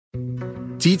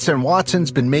Dietz and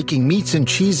Watson's been making meats and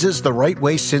cheeses the right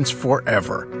way since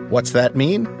forever. What's that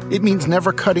mean? It means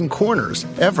never cutting corners,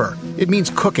 ever. It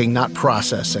means cooking, not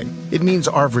processing. It means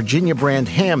our Virginia brand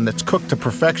ham that's cooked to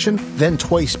perfection, then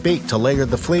twice baked to layer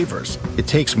the flavors. It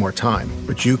takes more time,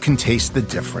 but you can taste the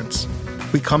difference.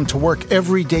 We come to work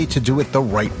every day to do it the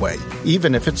right way,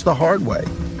 even if it's the hard way.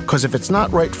 Because if it's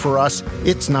not right for us,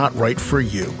 it's not right for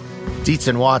you. Dietz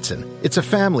and Watson, it's a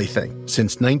family thing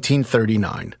since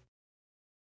 1939.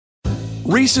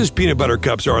 Reese's peanut butter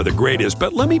cups are the greatest,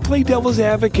 but let me play devil's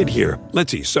advocate here.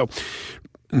 Let's see. So,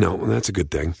 no, that's a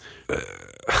good thing.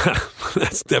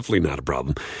 That's definitely not a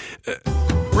problem.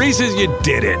 Reese's, you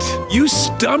did it. You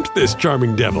stumped this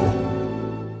charming devil.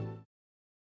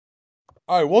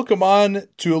 All right, welcome on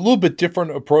to a little bit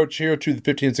different approach here to the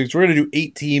 15-6. We're going to do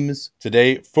 8 teams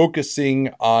today,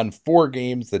 focusing on 4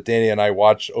 games that Danny and I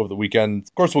watched over the weekend.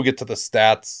 Of course, we'll get to the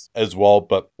stats as well,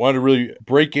 but wanted to really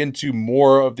break into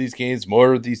more of these games,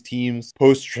 more of these teams,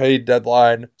 post-trade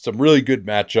deadline, some really good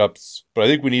matchups. But I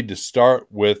think we need to start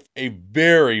with a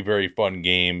very, very fun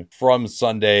game from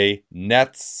Sunday,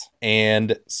 Nets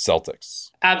and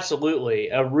Celtics. Absolutely.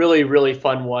 A really, really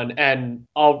fun one. And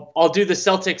I'll do the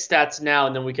Celtics stats now,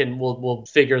 and then we'll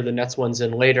figure the Nets ones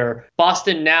in later.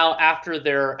 Boston now, after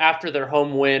their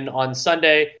home win on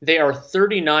Sunday, they are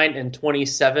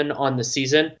 39-27 on the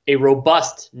season, a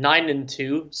robust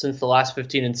 9-2 since the last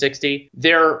 15 and 60.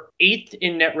 They're 8th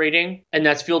in net rating, and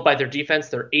that's fueled by their defense.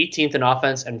 They're 18th in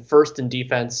offense and 1st in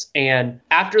defense. And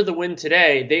after the win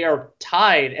today, they are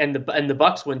tied, and the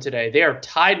Bucks win today. They are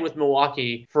tied with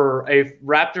Milwaukee for a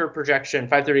Raptor projection,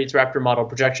 538's Raptor model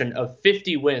projection of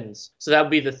 50 wins. So that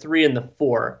would be the 3 and the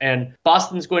 4. And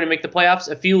Boston's going to make the playoffs.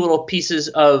 A few little pieces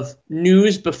of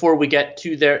news before we get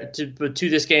to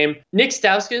this game. Nick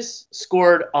Stauskas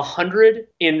scored 100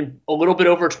 in a little bit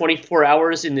over 24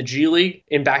 hours in the G League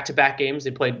in back-to-back games.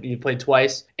 He played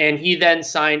twice. And he then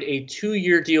signed a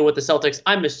 2-year deal with the Celtics.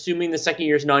 I'm assuming the second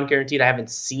year is non-guaranteed. I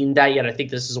haven't seen that yet. I think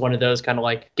this is one of those kind of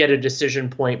like get a decision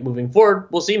point moving forward.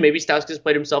 We'll see. Maybe Stauskas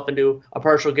played himself into a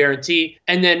partial guarantee.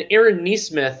 And then Aaron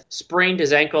Nesmith sprained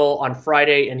his ankle on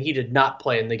Friday, and he did not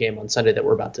play in the game on Sunday that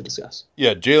we're about to discuss.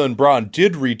 Yeah, Jaylen Brown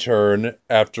did return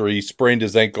after he sprained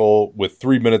his ankle with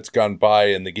 3 minutes gone by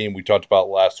in the game we talked about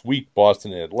last week,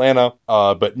 Boston and Atlanta.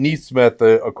 But Nesmith,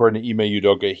 according to Ime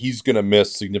Udoka, he's going to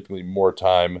miss significantly more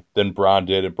time than Brown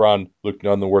did. And Brown looked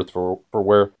none the worse for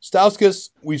wear. Stauskas,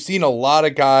 we've seen a lot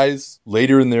of guys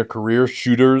later in their career,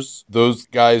 shooters, those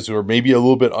guys who are maybe a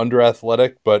little bit under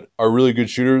athletic, but are really good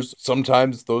shooters.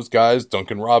 Sometimes those guys,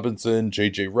 Duncan Robinson,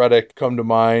 JJ Redick, come to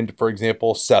mind. For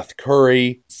example, Seth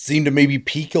Curry seem to maybe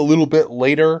peak a little bit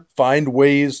later, find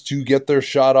ways to get their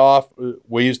shot off,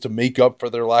 ways to make up for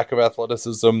their lack of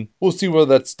athleticism. We'll see whether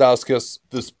that's Stauskas.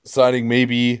 This signing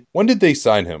maybe, when did they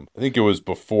sign him? I think it was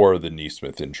before the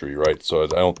Nesmith injury, right? So I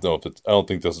don't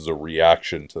think this is a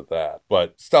reaction to that.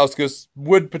 But Stauskas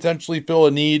would potentially fill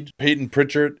a need. Peyton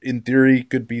Pritchard, in theory,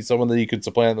 could be someone that he could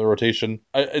supplant in the rotation.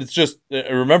 It's just, I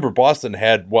remember Boston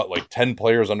had, 10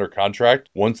 players under contract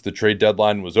once the trade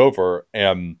deadline was over,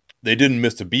 and they didn't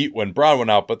miss a beat when Brown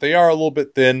went out, but they are a little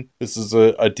bit thin. This is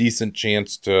a decent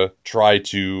chance to try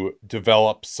to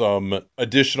develop some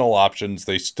additional options.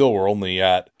 They still were only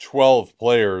at 12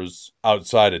 players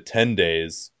outside of 10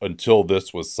 days until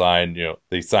this was signed.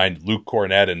 They signed Luke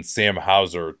Cornett and Sam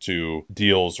Hauser to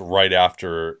deals right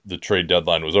after the trade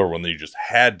deadline was over, when they just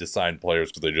had to sign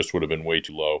players because they just would have been way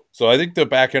too low. So I think the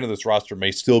back end of this roster may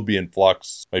still be in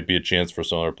flux. Might be a chance for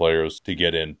some other players to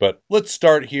get in. But let's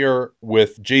start here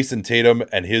with Jason Tatum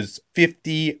and his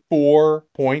 54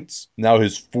 points. Now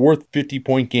his 4th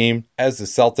 50-point game as the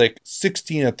Celtic.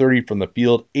 16 of 30 from the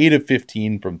field, 8 of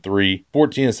 15 from 3,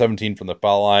 14 of 17 from the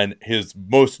foul line. His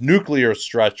most nuclear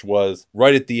stretch was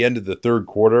right at the end of the third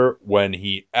quarter when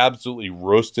he absolutely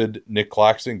roasted Nick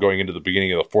Claxton going into the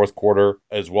beginning of the fourth quarter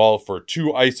as well for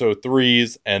 2 ISO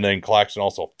threes, and then Claxton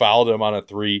also fouled him on a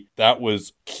 3. That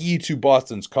was key to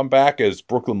Boston's comeback as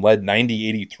Brooklyn led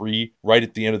 90-83 right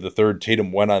at the end of the third.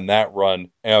 Tatum went on that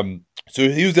run. So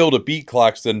he was able to beat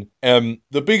Claxton. And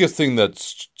the biggest thing that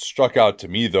struck out to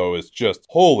me, though, is just,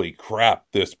 holy crap,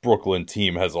 this Brooklyn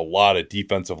team has a lot of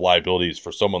defensive liabilities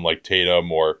for someone like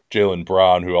Tatum or Jaylen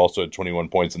Brown, who also had 21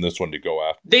 points in this one to go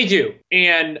after. They do.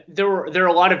 And there are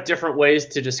a lot of different ways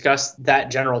to discuss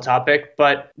that general topic,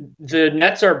 but the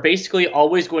Nets are basically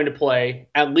always going to play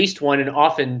at least 1 and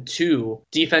often 2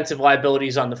 defensive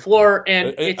liabilities on the floor.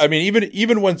 And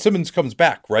even when Simmons comes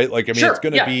back, right? Sure, it's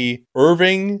going to be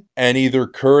Irving and either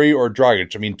Curry or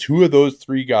Dragic. 2 two of those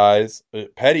three guys,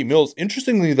 Patty Mills,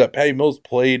 interestingly that Patty Mills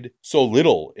played so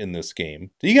little in this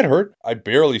game. Did he get hurt? I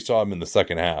barely saw him in the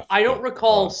second half. I don't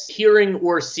recall hearing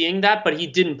or seeing that, but he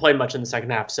didn't play much in the second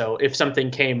half. So if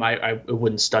something came, it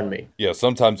wouldn't stun me. Yeah,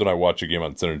 sometimes when I watch a game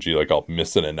on Synergy, like I'll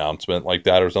miss an announcement like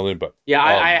that or something. But yeah,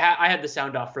 I had the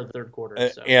sound off for the third quarter.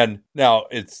 So. And now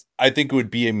I think it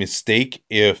would be a mistake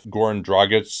if Goran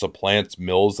Dragic supplants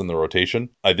Mills in the rotation.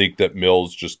 I think that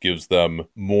Mills just gives them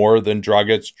more than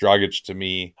Dragic. Dragic, to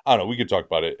me, I don't know, we could talk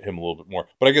about him a little bit more.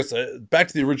 But I guess back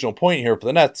to the original point here for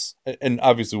the Nets, and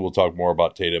obviously we'll talk more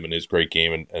about Tatum and his great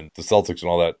game and the Celtics and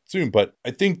all that soon. But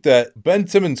I think that Ben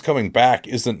Simmons coming back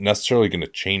isn't necessarily going to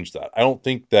change that. I don't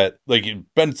think that, like,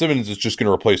 Ben Simmons is just going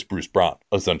to replace Bruce Brown,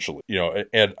 essentially.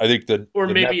 And I think that... Or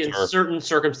maybe in certain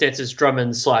circumstances,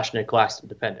 Drummond/Nick Claxton,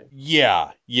 depending.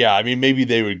 Yeah. I mean, maybe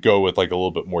they would go with like a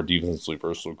little bit more defensively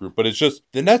versatile group, but it's just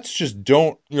the Nets just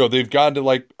don't, they've gotten to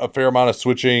like a fair amount of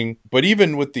switching, but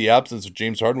even with the absence of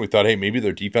James Harden, we thought, hey, maybe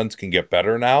their defense can get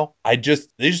better now. They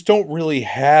just don't really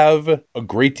have a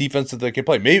great defense that they can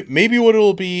play. Maybe what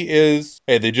it'll be is,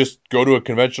 hey, they just go to a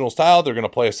conventional style. They're going to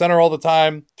play a center all the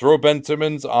time, throw Ben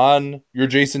Simmons on your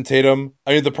Jason Tatum.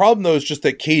 I mean, the problem though is just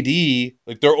that KD,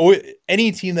 like they're always,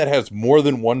 any team that has more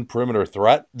than one perimeter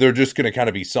threat, they're just going to kind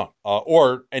of be sunk.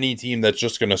 Or any team that's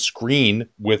just going to screen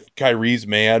with Kyrie's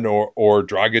man or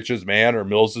Dragic's man or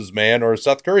Mills's man or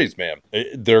Seth Curry's man,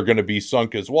 they're going to be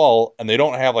sunk as well. And they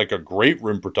don't have like a great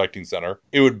rim protecting center.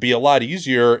 It would be a lot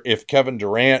easier if Kevin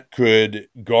Durant could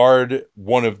guard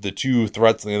one of the two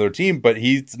threats on the other team, but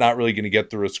he's not really going to get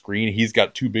through a screen. He's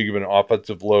got too big of an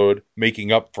offensive load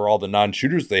making up for all the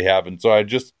non-shooters they have. And so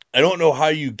I don't know how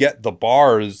you get the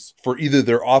bars for either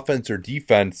their offense or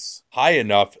defense high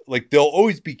enough. Like, they'll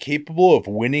always be capable of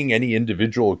winning any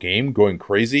individual game going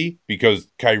crazy because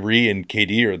Kyrie and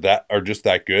KD are just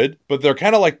that good. But they're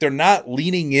kind of like, they're not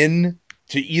leaning in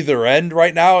to either end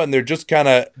right now, and they're just kind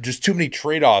of just too many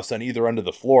trade-offs on either end of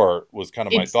the floor was kind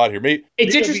of my thought here.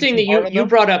 It's interesting that you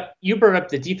brought up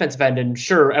the defensive end, and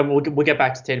sure, and we'll get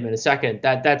back to Tatum in a second.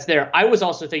 That's there. I was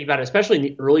also thinking about it, especially in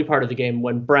the early part of the game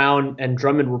when Brown and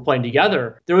Drummond were playing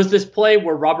together. There was this play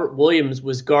where Robert Williams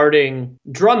was guarding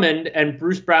Drummond and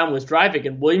Bruce Brown was driving,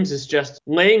 and Williams is just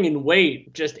laying in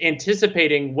wait, just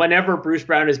anticipating whenever Bruce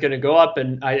Brown is going to go up.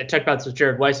 And I checked out with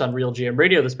Jared Weiss on Real GM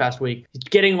Radio this past week. He's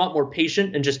getting a lot more patient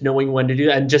and just knowing when to do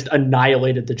that, and just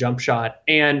annihilated the jump shot.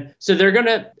 And so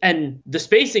and the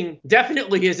spacing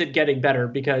definitely isn't getting better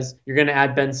because you're going to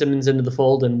add Ben Simmons into the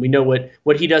fold, and we know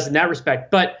what he does in that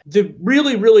respect. But the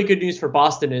really, really good news for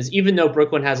Boston is, even though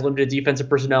Brooklyn has limited defensive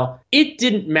personnel, it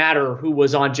didn't matter who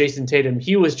was on Jason Tatum.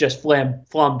 He was just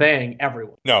flambeing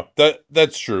everyone. No,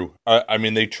 that's true. I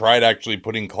mean, they tried actually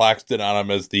putting Claxton on him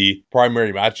as the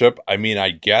primary matchup. I mean, I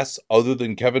guess other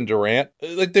than Kevin Durant,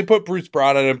 like they put Bruce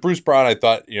Brown on him. Bruce Brown, I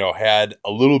thought, had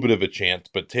a little bit of a chance,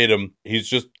 but Tatum, he's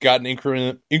just gotten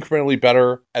incrementally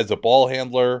better as a ball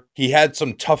handler. He had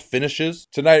some tough finishes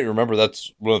tonight. Remember,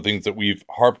 that's one of the things that we've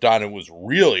harped on. It was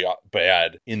really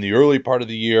bad in the early part of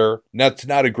the year. Nets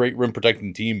not a great rim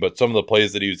protecting team, but some of the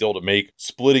plays that he was able to make,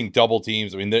 splitting double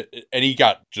teams. I mean, and he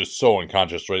got just so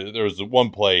unconscious, right? There was one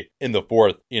play in the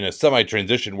fourth in a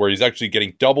semi-transition where he's actually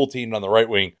getting double teamed on the right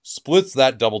wing, splits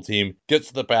that double team, gets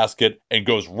to the basket, and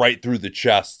goes right through the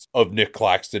chest of Nick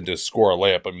Claxton to score a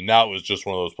layup. I mean, that was just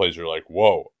one of those plays where you're like,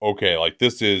 whoa, okay, like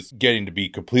this is getting to be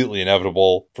completely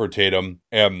inevitable for Tatum.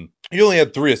 He only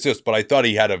had 3 assists, but I thought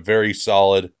he had a very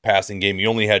solid passing game. He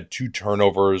only had 2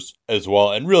 turnovers as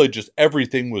well. And really just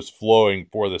everything was flowing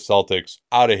for the Celtics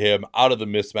out of him, out of the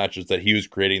mismatches that he was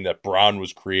creating, that Brown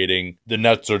was creating. The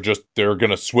Nets they're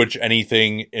going to switch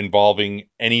anything involving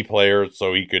any player.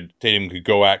 So Tatum could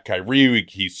go at Kyrie.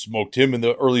 He smoked him in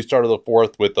the early start of the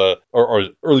fourth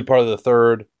or early part of the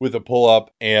third with a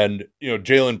pull-up. And,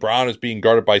 Jaylen Brown is being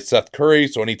guarded by Seth Curry.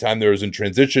 So anytime there was in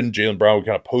transition, Jaylen Brown would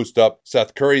kind of post up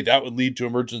Seth Curry. That would lead to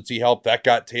emergency help. That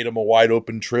got Tatum a wide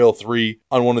open trail 3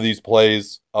 on one of these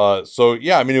plays. So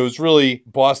yeah, I mean, it was really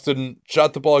Boston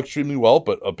shot the ball extremely well,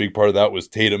 but a big part of that was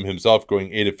Tatum himself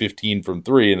going 8 of 15 from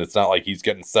 3. And it's not like he's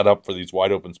getting set up for these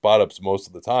wide open spot ups most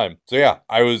of the time. So yeah,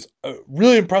 I was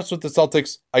really impressed with the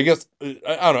Celtics. I guess, I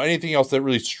don't know, anything else that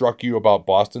really struck you about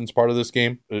Boston's part of this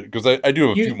game? Because I do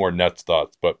have a few more Nets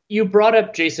thoughts, but. You brought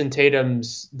up Jason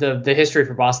Tatum's, the history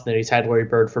for Boston that he's had Larry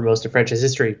Bird for most of franchise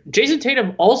history. Jason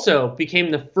Tatum also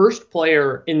became the first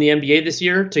player in the NBA this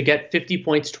year to get 50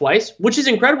 points twice, which is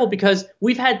incredible because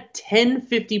we've had 10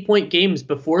 50-point games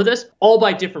before this, all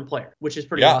by different player, which is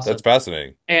pretty awesome. Yeah, that's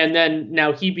fascinating. And then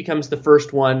now he becomes the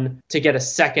first one to get a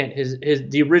second.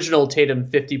 The original Tatum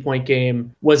 50-point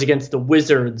game was against the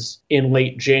Wizards in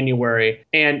late January.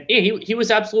 And yeah, he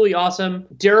was absolutely awesome.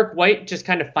 Derek White just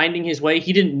kind of finding his way.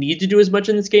 He didn't need to do as much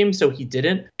in this game, so he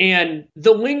didn't. And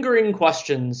the lingering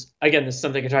questions, again, this is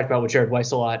something I talked about with Jared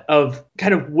Weiss a lot, of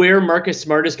kind of where Marcus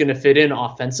Smart is going to fit in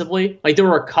offensively. Like there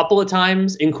were a couple of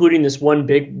times, including this one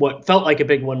big, what felt like a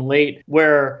big one late,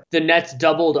 where the Nets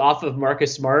doubled off of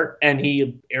Marcus Smart and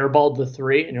he airballed the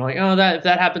three. And you're like, oh, if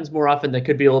that happens more often, that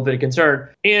could be a little bit of concern.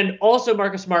 And also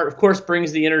Marcus Smart, of course,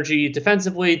 brings the energy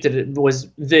defensively. Was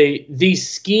the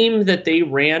scheme that they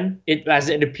ran, as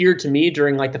it appeared to me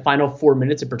during like the final 4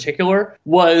 minutes in particular,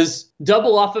 was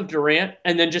double off of Durant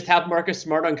and then just have Marcus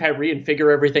Smart on Kyrie and figure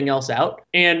everything else out.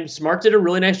 And Smart did a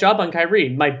really nice job on Kyrie.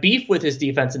 My beef with his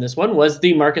defense in this one was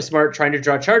the Marcus Smart trying to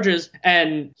draw charges,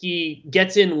 and he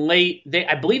gets in late.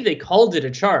 I believe they called it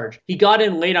a charge. He got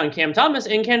in late on Cam Thomas,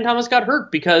 and Cam Thomas got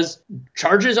hurt because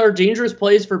charges are dangerous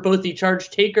plays for both the charge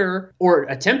taker or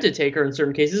attempted taker in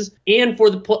certain cases and for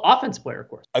the offense player, of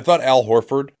course. I thought Al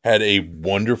Horford had a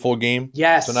wonderful game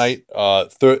tonight.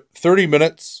 30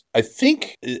 minutes. I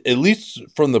think, at least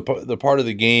from the part of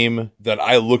the game that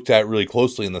I looked at really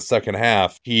closely in the second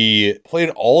half, he played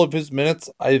all of his minutes,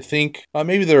 I think.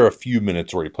 Maybe there are a few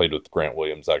minutes where he played with Grant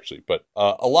Williams, actually. But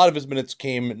a lot of his minutes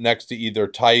came next to either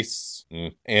Tice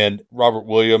and Robert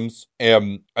Williams.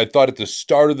 And I thought at the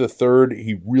start of the third,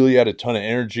 he really had a ton of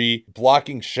energy,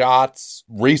 blocking shots,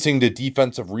 racing to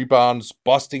defensive rebounds,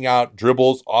 busting out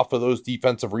dribbles off of those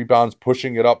defensive rebounds,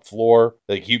 pushing it up floor.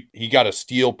 Like he got a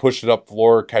steal, pushed it up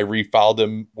floor. Kyrie fouled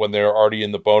him when they were already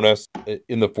in the bonus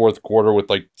in the fourth quarter with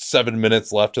like 7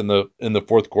 minutes left in the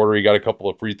fourth quarter. He got a couple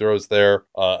of free throws there.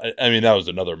 I mean, that was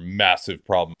another massive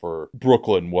problem for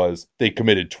Brooklyn, was they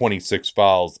committed 26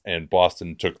 fouls and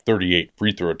Boston took 38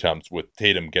 free throw attempts, with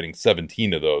Tatum getting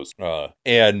 17 of those.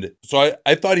 And so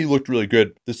I thought he looked really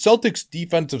good. The Celtics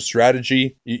defensive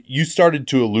strategy, you started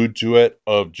to allude to it,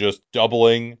 of just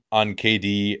doubling on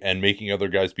KD and making other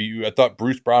guys beat you. I thought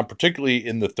Bruce Brown, particularly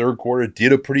in the third quarter,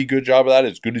 did a pretty good job of that,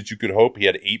 as good as you could hope. He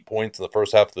had 8 points in the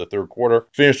first half of the third quarter,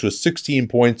 finished with 16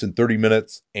 points in 30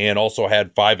 minutes, and also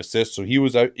had 5 assists. So he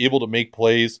was able to make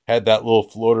plays, had that little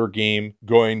floater game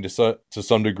going to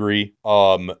some degree.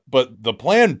 But the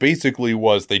plan basically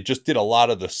was they just did a lot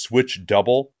of the switch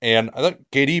double, and I thought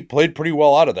KD played pretty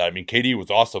well out of that. I mean, KD was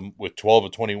awesome with 12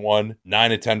 of 21,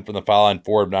 9 of 10 from the foul line,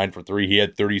 4 of 9 for 3. He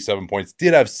had 37 points,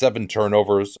 did have 7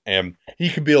 turnovers, and he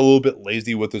could be a little bit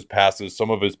lazy with his passes. Some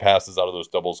of his passes out of those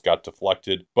doubles got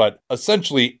deflected, but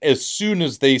essentially as soon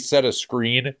as they set a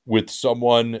screen with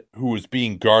someone who was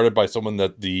being guarded by someone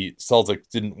that the Celtics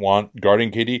didn't want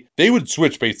guarding KD, they would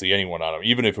switch basically anyone on him,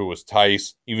 even if it was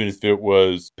Tice, even if it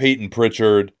was Peyton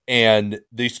Pritchard, and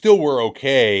they still were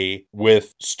okay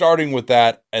with starting with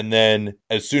that, and then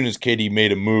as soon as KD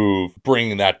made a move,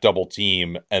 bringing that double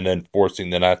team and then forcing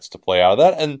the Nets to play out of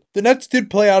that. And the Nets did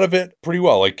play out of it pretty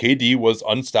well. Like, KD was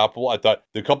unstoppable. I thought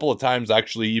the couple of times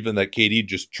actually even that KD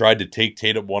just tried to take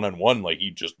Tatum one-on-one, like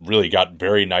he just really got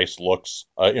very nice looks,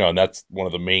 and that's one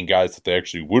of the main guys that they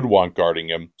actually would want guarding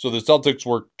him. So the Celtics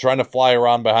were trying to fly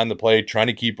around behind the play, trying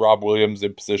to keep Rob Williams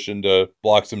in position to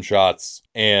block some shots.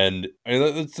 And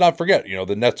let's not forget,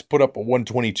 the Nets put up a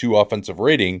 122 offensive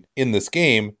rating in this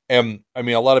game. And I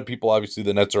mean, a lot of people, obviously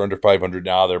the Nets are under 500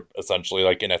 now. They're essentially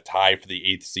like in a tie for the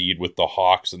 8th seed with the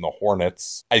Hawks and the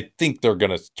Hornets. I think they're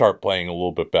going to start playing a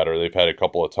little bit better. They've had a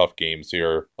couple of tough games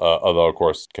here. Although, of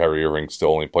course, Kyrie Irving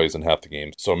still only plays in half the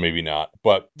games, so maybe not.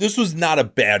 But this was not a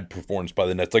bad performance by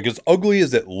the Nets. Like, as ugly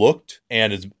as it looked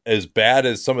and as bad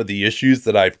as some of the issues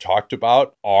that I've talked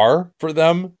about are for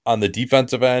them on the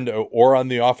defensive end or on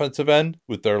the offensive end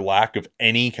with their lack of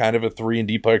any kind of a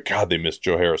 3-and-D player. God, they miss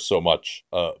Joe Harris so much.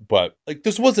 But like,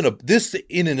 this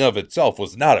in and of itself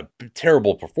was not a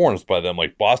terrible performance by them.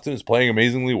 Like, Boston is playing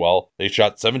amazingly well. They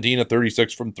shot 17 of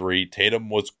 36 from 3. Tatum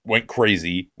went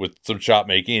crazy with some shot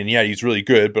making, and yeah, he's really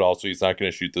good, but also he's not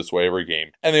going to shoot this way every game.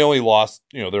 And they only lost,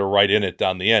 they were right in it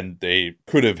down the end. They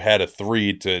could have had a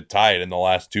 3 to tie it in the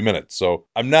last 2 minutes. So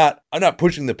I'm not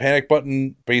pushing the panic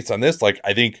button based on this. Like,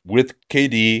 I think with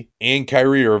KD and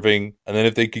Kyrie Irving, and then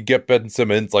if they could get Ben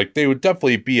Simmons, like, they would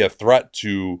definitely be a threat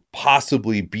to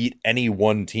possibly beat any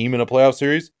one team in a playoff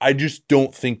series. I just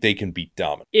don't think they can beat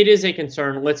dominant. It is a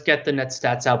concern. Let's get the Nets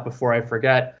stats out before I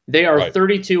forget. They are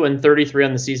 32 and 33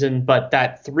 on the season, but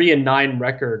that 3-9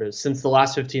 record since the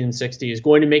last 15 and 60 is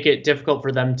going to make it difficult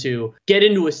for them to get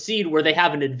into a seed where they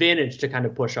have an advantage to kind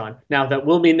of push on. Now, that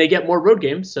will mean they get more road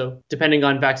games, so depending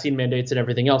on vaccine mandates and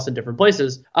everything else in different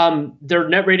places. Their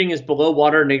net rating is below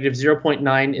water, negative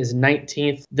 0.9 is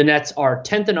 19th. The Nets are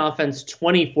 10th in offense,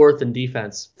 24th in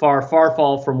defense. Far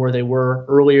fall from where they were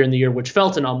earlier in the year, which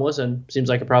felt anomalous and seems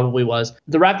like it probably was.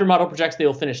 The Raptor model projects they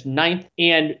will finish 9th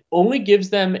and only gives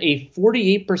them a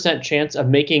 48% chance of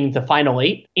making the final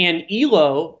 8. And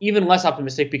ELO, even less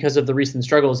optimistic because of the recent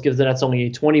struggles, gives the Nets only a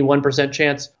 21%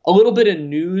 chance. A little bit of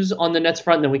news on the Nets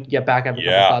front, and then we can get back. I have a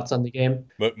couple thoughts on the game.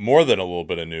 But more than a little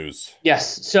bit of news.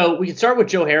 Yes. So we can start with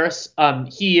Joe Harris.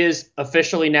 He is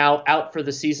officially now out for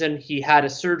the season. He had a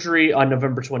surgery on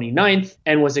November 29th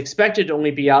and was expected to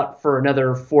only be out for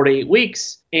another 4 to 8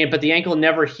 weeks. But the ankle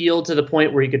never healed to the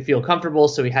point where he could feel comfortable,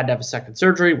 so he had to have a second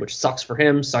surgery, which sucks for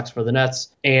him, sucks for the Nets,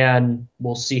 and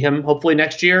we'll see him hopefully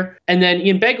next year. And then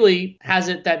Ian Begley has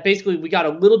it that basically we got a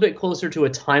little bit closer to a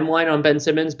timeline on Ben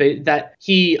Simmons, that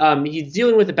he's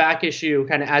dealing with a back issue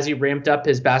kind of as he ramped up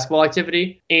his basketball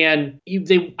activity, and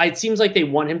it seems like they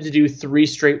want him to do 3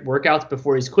 straight workouts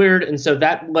before he's cleared, and so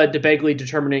that led to Begley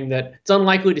determining that it's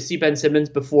unlikely to see Ben Simmons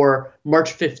before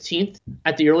March 15th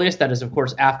at the earliest. That is, of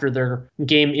course, after their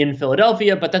game in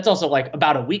Philadelphia, but that's also like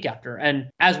about a week after. And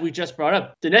as we just brought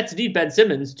up, the Nets need Ben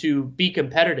Simmons to be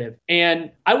competitive. And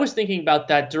I was thinking about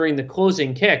that during the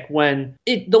closing kick when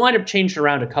the lineup changed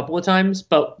around a couple of times,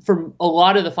 but for a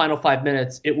lot of the final 5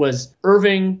 minutes, it was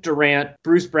Irving, Durant,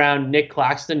 Bruce Brown, Nick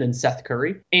Claxton, and Seth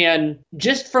Curry. And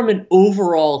just from an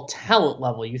overall talent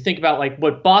level, you think about like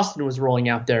what Boston was rolling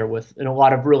out there with a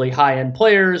lot of really high-end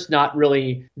players, not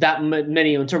really that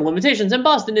many internal limitations. And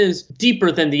Boston is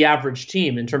deeper than the average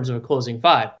team in terms of a closing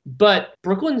 5. But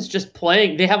Brooklyn's just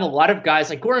playing. They have a lot of guys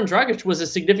like Goran Dragic was a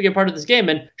significant part of this game.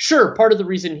 And sure, part of the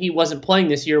reason he wasn't playing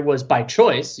this year was by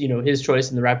choice, his choice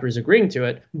and the Raptors agreeing to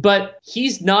it. But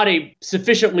he's not a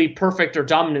sufficiently perfect or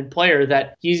dominant player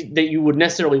that you would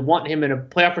necessarily want him in a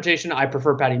playoff rotation. I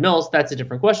prefer Patty Mills. That's a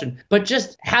different question. But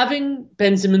just having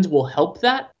Ben Simmons will help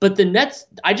that. But the Nets,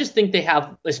 I just think they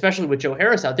have, especially with Joe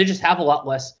Harris out, they just have a lot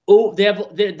less.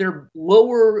 Their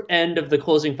lower end of the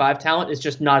closing 5 talent is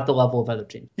just not at the level of other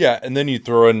teams. Yeah, and then you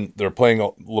throw in, they're playing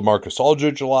LaMarcus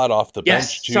Aldridge a lot off the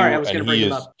bench too. Sorry, I was going to bring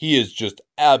him up. He is just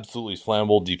absolutely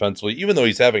flammable defensively. Even though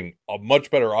he's having a much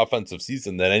better offensive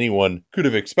season than anyone could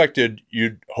have expected,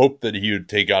 you'd hope that he would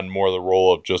take on more of the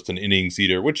role of just an innings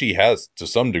eater, which he has to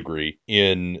some degree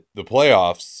in the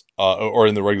playoffs. Or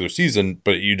in the regular season,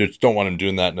 but you just don't want him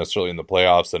doing that necessarily in the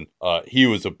playoffs. And he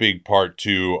was a big part,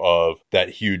 too, of that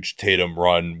huge Tatum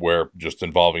run where just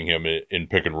involving him in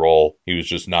pick and roll, he was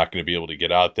just not going to be able to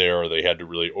get out there, or they had to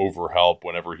really overhelp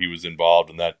whenever he was involved,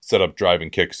 and that set up drive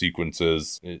and kick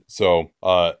sequences. So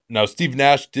now Steve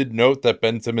Nash did note that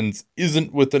Ben Simmons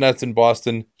isn't with the Nets in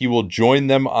Boston. He will join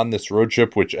them on this road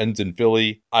trip, which ends in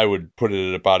Philly. I would put it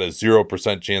at about a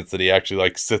 0% chance that he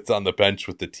actually sits on the bench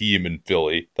with the team in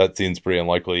Philly. That seems pretty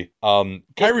unlikely.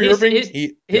 Kyrie Irving.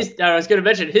 I was going to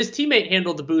mention his teammate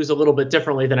handled the booze a little bit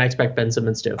differently than I expect Ben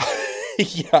Simmons to.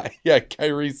 Yeah.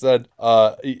 Kyrie said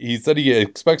he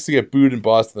expects to get booed in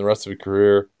Boston the rest of his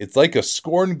career. It's like a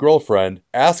scorned girlfriend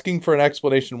asking for an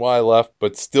explanation why I left,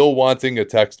 but still wanting a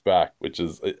text back, which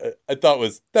is I thought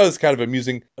that was kind of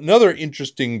amusing. Another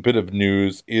interesting bit of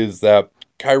news is that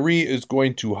Kyrie is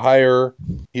going to hire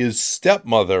his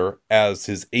stepmother as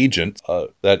his agent.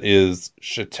 That is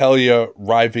Shatelia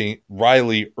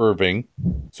Riley Irving.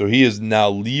 So he is now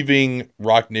leaving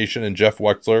Rock Nation and Jeff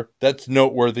Wexler. That's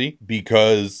noteworthy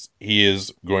because he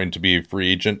is going to be a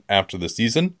free agent after the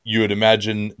season. You would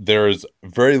imagine there's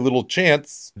very little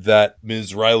chance that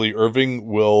Ms. Riley Irving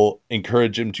will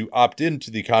encourage him to opt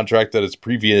into the contract that his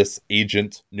previous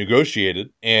agent negotiated.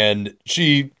 And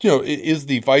she, is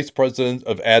the vice president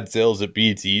of ad sales at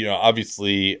BET.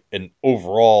 Obviously an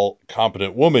overall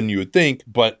competent woman, you would think,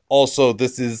 but also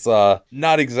this is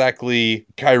not exactly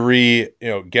Kyrie,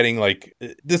 getting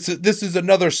this is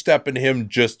another step in him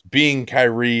just being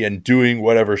Kyrie and doing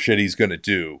whatever shit he's going to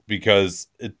do, because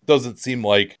it doesn't seem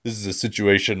like this is a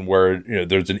situation where,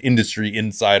 there's an industry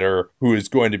insider who is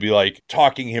going to be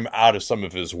talking him out of some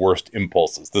of his worst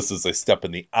impulses. This is a step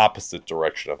in the opposite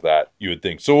direction of that, you would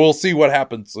think. So we'll see what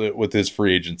happens with his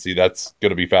free agency. That's going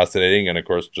to be fascinating. And of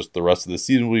course, just the rest of the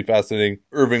season will be fascinating.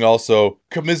 Irving also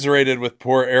commiserated with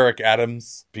poor Eric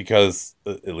Adams because,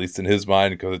 at least in his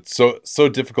mind, because it's so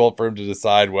difficult for him to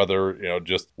decide whether,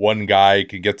 just one guy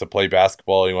can get to play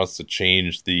basketball. He wants to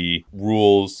change the the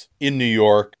rules in New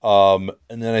York.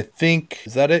 And then I think,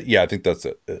 is that it? Yeah, I think that's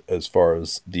it as far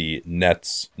as the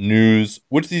Nets news.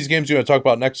 Which of these games are you going to talk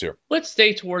about next year? Let's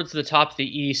stay towards the top of the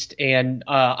East, and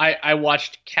I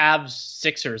watched Cavs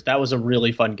Sixers. That was a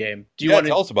really fun game. Do you want to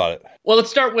tell us about it? Well,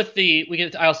 let's start with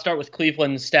I'll start with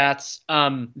Cleveland's stats.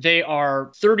 They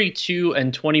are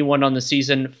 32-21 on the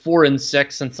season,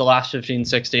 4-6 since the last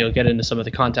 15-60. I'll get into some of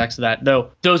the context of that.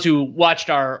 Though those who watched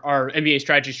our NBA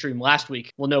strategy stream last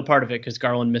week will know part of it because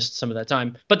Garland missed some of that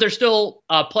time. But they're still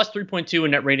plus 3.2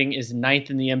 in net rating, is 9th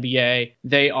in the NBA.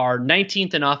 They are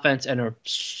 19th in offense and are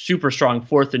super strong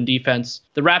 4th in defense.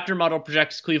 The Raptor model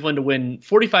projects Cleveland to win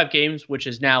 45 games, which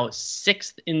is now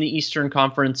 6th in the Eastern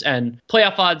Conference, and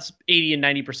playoff odds 80 and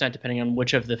 90% depending on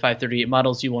which of the 538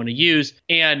 models you want to use.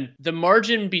 And the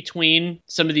margin between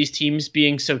some of these teams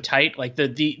being so tight, like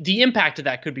the impact of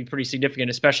that could be pretty significant,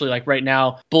 especially like right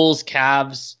now, Bulls,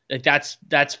 Cavs, like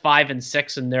that's 5 and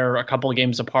 6, and they're a couple of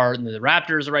games apart, and the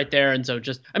Raptors are right there. And so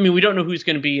we don't know who's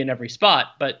going to be in every spot,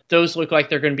 but those look like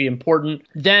they're going to be important.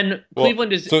 Then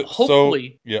Cleveland is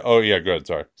hopefully. Go ahead.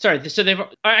 Sorry. So they've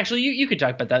actually, you could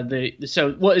talk about that.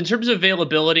 In terms of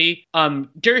availability,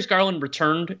 Darius Garland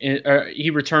returned. He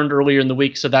returned earlier in the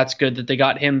week, so that's good that they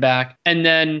got him back. And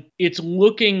then it's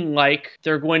looking like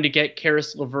they're going to get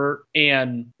Karis LeVert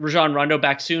and Rajon Rondo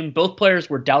back soon. Both players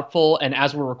were doubtful, and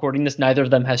as we're recording this, neither of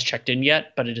them has checked in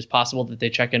yet, but it is possible that they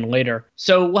check in later.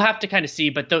 So we'll have to kind of see,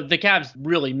 but the Cavs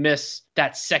really miss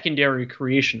that secondary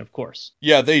creation, of course.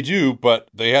 Yeah, they do, but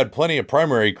they had plenty of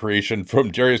primary creation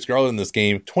from Darius Garland in this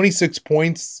game. 26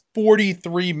 points,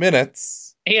 43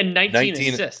 minutes. And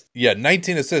 19 assists. Yeah,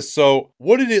 19 assists. So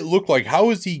what did it look like?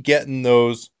 How is he getting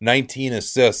those 19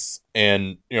 assists?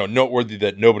 And, noteworthy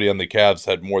that nobody on the Cavs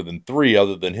had more than 3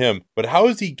 other than him. But how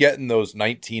is he getting those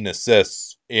 19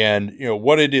 assists? And,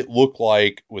 what did it look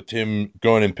like with him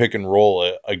going and pick and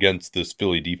roll against this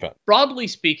Philly defense? Broadly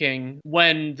speaking,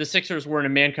 when the Sixers were in a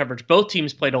man coverage, both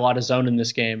teams played a lot of zone in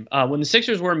this game. When the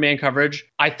Sixers were in man coverage,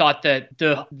 I thought that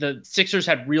the Sixers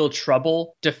had real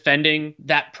trouble defending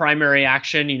that primary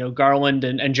action, Garland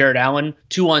and Jared Allen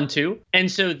 2-on-2.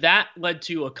 And so that led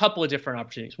to a couple of different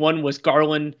opportunities. One was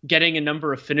Garland getting a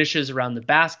number of finishes around the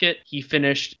basket. He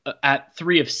finished at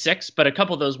 3 of 6, but a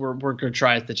couple of those were good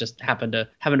tries that just happened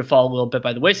to fall a little bit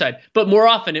by the wayside. But more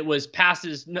often it was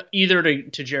passes either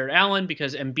to Jared Allen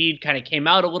because Embiid kind of came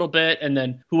out a little bit and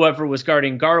then whoever was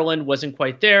guarding Garland wasn't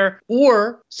quite there.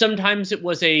 Or sometimes it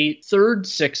was a third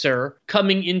Sixer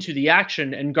coming into the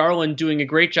action and Garland doing a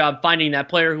great job finding that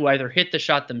player who either hit the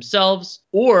shot themselves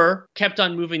or kept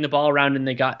on moving the ball around and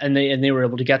they were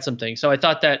able to get something. So I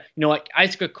thought that, like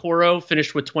Isaac Okoro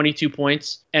finished with 22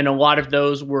 points and a lot of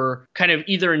those were kind of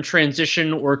either in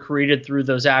transition or created through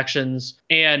those actions.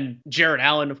 And Jared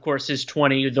Allen, of course, his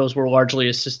 20, those were largely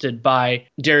assisted by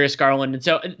Darius Garland. And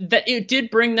so that it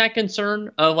did bring that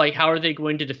concern of like, how are they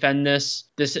going to defend this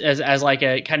as like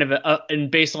a kind of in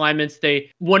base alignments?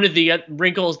 One of the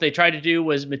wrinkles they tried to do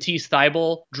was Matisse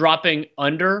Thybulle dropping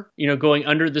under, going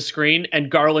under the screen,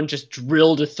 and Garland just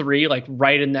drilled a 3 like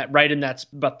right in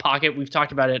that pocket. We've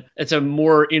talked about it. It's a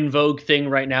more in vogue thing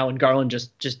right now, and Garland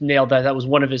just nailed that. That was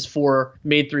one of his 4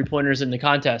 made 3-pointers in the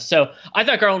contest. So I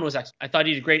thought Garland was excellent. I thought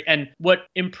he did great. And what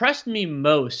impressed me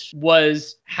most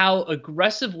was how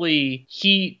aggressively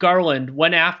Garland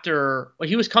went after.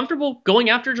 He was comfortable going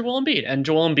after Joel Embiid, and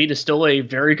Joel Embiid is still a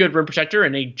very good rim protector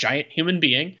and a giant human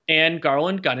being. And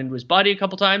Garland got into his body a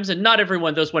couple times, and not every one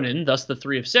of those went in, thus the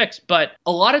 3 of 6. But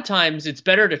a lot of times it's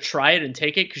better to try it and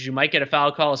take it because you might get a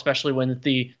foul call, especially when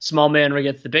the small man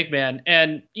against the big man.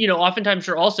 And, oftentimes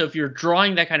if you're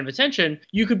drawing that kind of attention,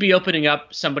 you could be opening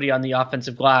up somebody on the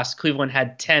offensive glass. Cleveland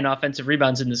had 10 offensive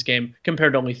rebounds in this game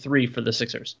compared to only 3 for the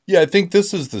Sixers. Yeah, I think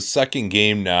this is the second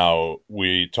game now.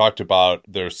 We talked about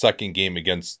their second game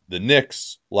against the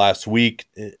Knicks last week.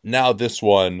 Now this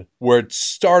one, where it's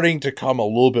starting to come a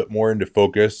little bit more into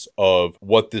focus of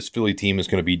what this Philly team is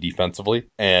going to be defensively.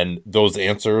 And those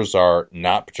answers are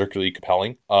not particularly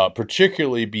compelling,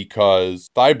 particularly because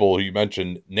Thybulle, who you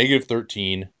mentioned,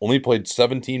 -13, only played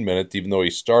 17 minutes, even though he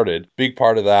started. Big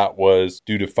part of that was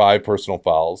due to 5 personal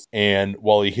fouls. And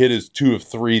while he hit his 2 of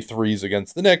 3 threes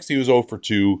against the Knicks, he was 0 for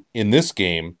 2 in this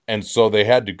game. And so they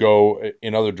had to go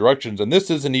in other directions. And this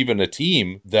isn't even a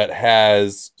team that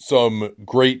has some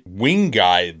great wing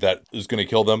guy that is going to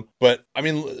kill them. But,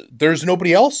 there's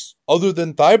nobody else other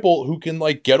than Thibault who can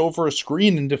like get over a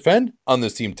screen and defend on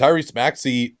this team. Tyrese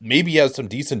Maxey maybe has some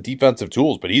decent defensive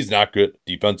tools, but he's not good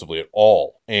defensively at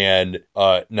all. And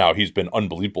now he's been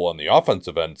unbelievable on the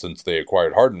offensive end since they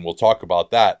acquired Harden. We'll talk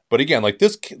about that. But again, like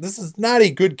this is not a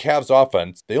good Cavs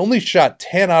offense. They only shot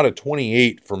 10 out of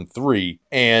 28 from three,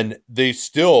 and they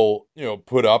still,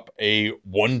 put up a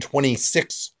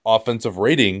 126 offensive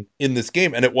rating in this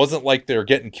game. And it wasn't like they're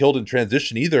getting killed in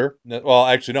transition either. Well,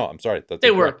 actually, no, I'm sorry.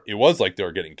 They were. It was like they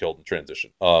were getting killed in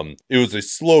transition. It was a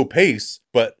slow pace,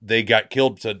 but they got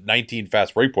killed to 19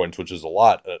 fast break points, which is a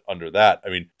lot under that. I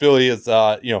mean, Philly is,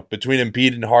 between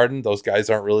Embiid and Harden, those guys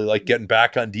aren't really like getting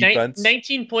back on defense.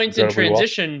 19 points in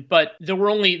transition, but the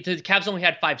Cavs only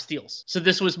had 5 steals. So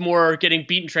this was more getting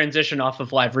beat in transition off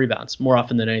of live rebounds more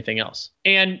often than anything else.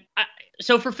 And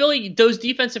so for Philly, those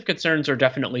defensive concerns are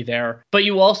definitely there, but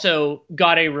you also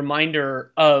got a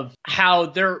reminder of how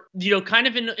they're, kind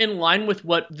of in line with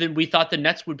what we thought the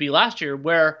Nets would be last year,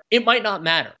 where it might not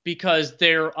matter because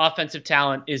their offensive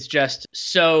talent is just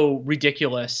so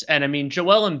ridiculous. And I mean,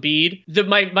 Joel Embiid,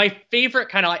 my favorite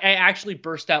kind of, I actually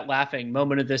burst out laughing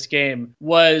moment of this game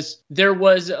was there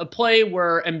was a play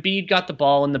where Embiid got the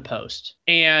ball in the post.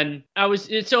 And I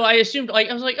assumed,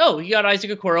 I was like, oh, he got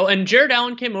Isaac Okoro, and Jared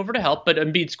Allen came over to help, but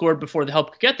Embiid scored before the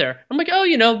help could get there. I'm like, oh,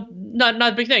 not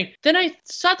a big thing. Then I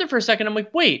sat there for a second. I'm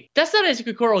like, wait, that's not Isaac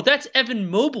Okoro. That's Evan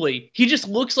Mobley. He just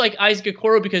looks like Isaac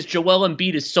Okoro because Joel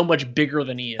Embiid is so much bigger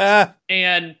than he is.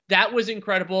 And that was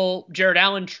incredible. Jared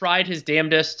Allen tried his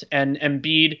damnedest, and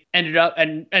Embiid ended up,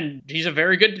 and he's a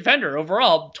very good defender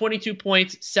overall. 22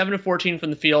 points, 7 of 14 from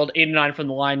the field, 8 of 9 from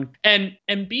the line. And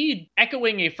Embiid,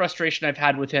 echoing a frustration I've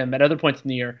had with him at other points in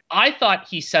the year, I thought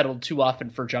he settled too often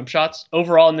for jump shots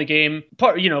overall in the game.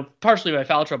 Partially by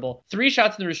foul trouble. 3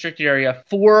 shots in the restricted area,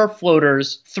 4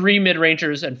 floaters, 3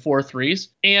 mid-rangers, and 4 threes.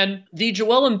 And the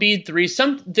Joel Embiid threes,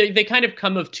 they kind of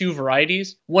come of 2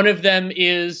 varieties. One of them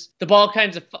is the ball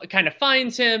kind of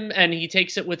finds him and he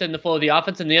takes it within the flow of the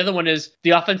offense. And the other one is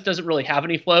the offense doesn't really have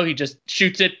any flow. He just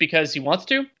shoots it because he wants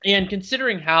to. And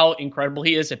considering how incredible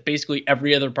he is at basically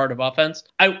every other part of offense,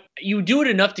 you do it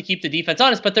enough to keep the defense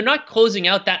honest, but they're not closing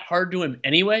out that hard to him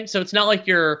anyway. So it's not like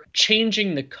you're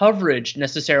changing the coverage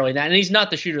necessarily. And he's not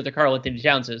the shooter that Karl Anthony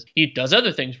Towns is. He does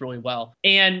other things really well.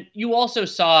 And you also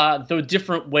saw the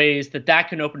different ways that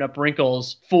can open up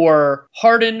wrinkles for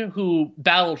Harden, who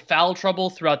battled foul trouble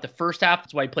throughout the first half.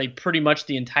 That's why he played pretty much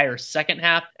the entire second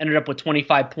half, ended up with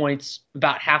 25 points.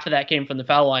 About half of that came from the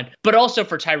foul line, but also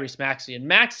for Tyrese Maxey. And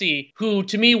Maxey, who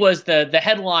to me was the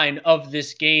headline of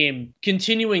this game,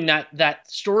 continuing that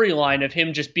storyline of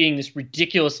him just being this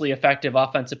ridiculously effective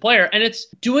offensive player. And it's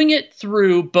doing it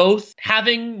through both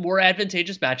having more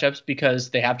advantageous matchups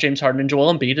because they have James Harden and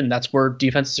Joel Embiid, and that's where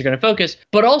defenses are going to focus.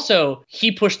 But also,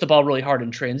 he pushed the ball really hard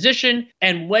in transition.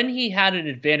 And when he had an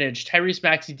advantage, Tyrese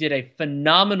Maxey did a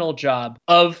phenomenal job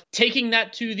of taking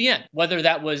that to the end, whether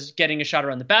that was getting a shot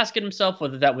around the basket himself,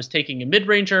 whether that was taking a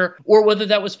mid-ranger, or whether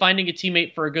that was finding a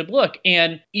teammate for a good look.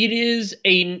 And it is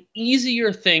an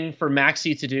easier thing for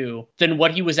Maxey to do than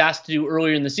what he was asked to do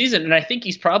earlier in the season. And I think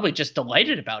he's probably just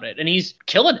delighted about it, and he's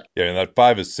killing it. Yeah, and that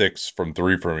 5 of 6 from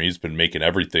 3 from him, he's been making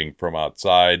everything from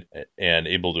outside and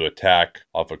able to attack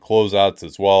off of closeouts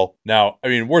as well. Now, I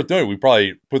mean, worth noting, we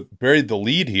probably buried the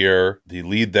lead here, the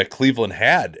lead that Cleveland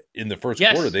had in the first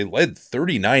quarter. They led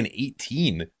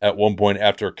 39-18 at one point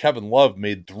after Kevin Love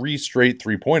made 3 straight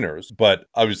 3-pointers. But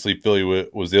obviously, Philly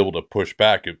was able to push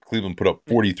back. Cleveland put up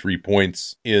 43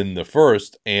 points in the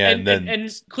first. And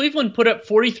Cleveland put up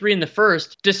 43 in the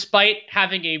first, despite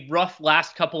having a rough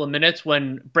last couple of minutes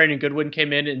when Brandon Goodwin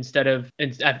came in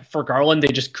for Garland. They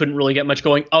just couldn't really get much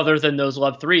going other than those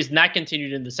Love threes. And that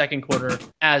continued in the second quarter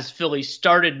as Philly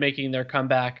started making their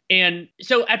comeback. And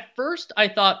so at first, I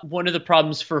thought one of the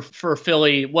problems for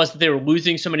Philly was that they were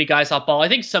losing so many guys off ball. I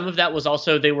think some of that was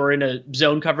also they were in a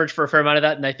zone coverage for a fair amount of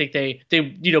that. And I think they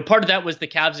part of that was the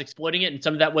Cavs exploiting it. And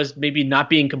some of that was maybe not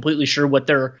being completely sure what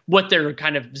their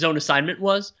kind of zone assignment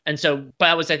was. And so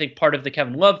that was, I think, part of the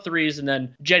Kevin Love threes. And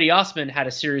then Jetty Osman had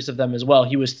a series of them as well.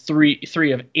 He was 3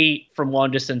 of 8 from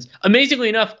long distance. Amazingly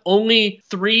enough, only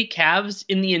 3 Cavs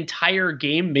in the entire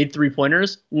game made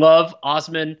 3-pointers. Love,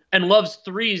 Osman, and Love's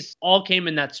threes all came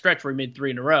in that stretch where he made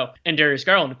 3 in a row. And Darius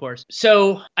Garland, of course.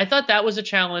 So I thought that was a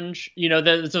challenge.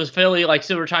 Those Philly,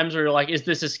 there were times where you're like, is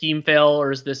this a scheme fail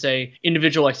or is this a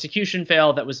individual execution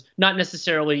fail? That was not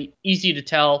necessarily easy to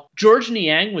tell. George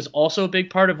Niang was also a big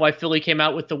part of why Philly came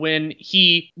out with the win.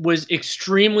 He was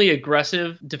extremely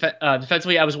aggressive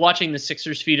defensively. I was watching the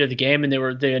Sixers feed of the game, and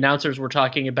the announcers were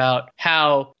talking about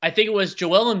how, I think it was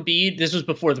Joel Embiid, this was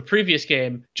before the previous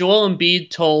game, Joel Embiid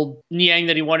told Niang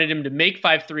that he wanted him to make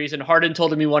 5 threes, and Harden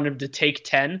told him he wanted him to take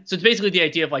 10. So it's basically the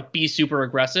idea of be super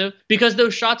aggressive, because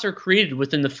those shots are created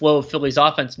within the flow of Philly's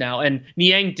offense now. And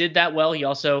Niang did that well. He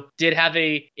also did have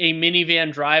a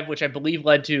minivan drive, which I believe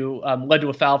led to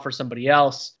a foul for somebody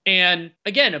else. And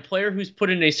again, a player who's put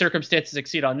in a circumstance to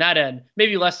succeed on that end,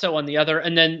 maybe less so on the other.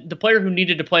 And then the player who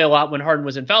needed to play a lot when Harden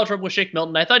was in foul trouble was Shake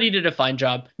Milton. I thought he did a fine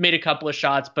job, made a couple of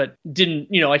shots, but didn't,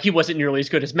 he wasn't nearly as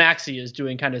good as Maxey is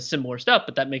doing kind of similar stuff.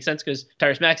 But that makes sense because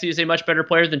Tyrese Maxey is a much better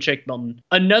player than Shake Milton.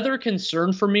 Another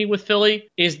concern for me with Philly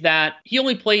is that he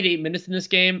only played 8 minutes in this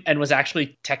game and was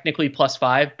actually technically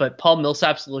 +5, but Paul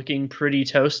Millsap's looking pretty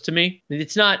toast to me.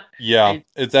 It's not. Yeah,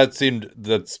 that's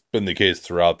been the case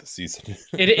throughout the season.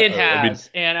 It has.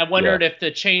 And I wondered if the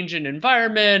change in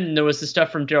environment, and there was the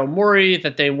stuff from Daryl Morey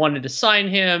that they wanted to sign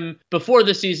him before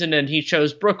the season and he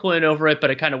chose Brooklyn over it,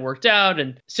 but it kind of worked out.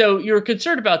 And so you're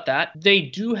concerned about that. They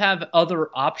do have other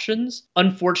options.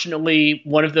 Unfortunately,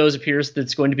 one of those appears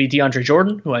that's going to be DeAndre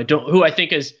Jordan, who I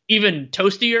think is even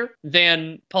toastier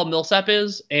than Paul Millsap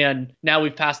is. And now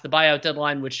we've passed the buyout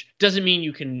deadline, which doesn't mean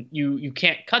you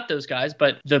can't cut those guys,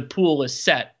 but the pool is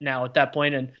set now at that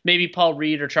point. And maybe Paul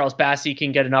Reed or Charles Bassey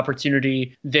can get an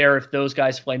opportunity there if those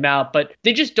guys flame out, but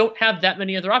they just don't have that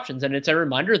many other options. And it's a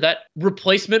reminder that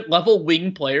replacement level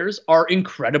wing players are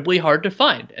incredibly hard to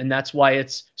find. And that's why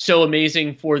it's so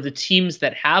amazing for the teams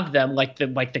that have them, like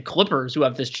the Clippers, who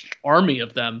have this army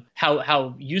of them,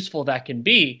 how useful that can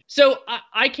be. So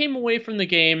I came away from the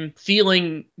game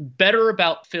feeling better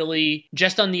about Philly,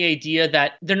 just on the idea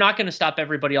that they're not going to stop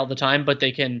everybody all the time, but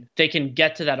they can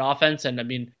get to that offense. And I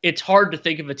mean, it's hard to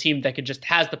think of a team that just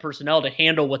has the personnel to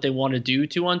handle what they want to do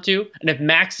 2-on-2. And if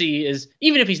Maxey is,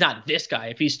 even if he's not this guy,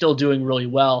 if he's still doing really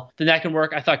well, then that can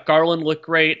work. I thought Garland looked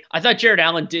great. I thought Jared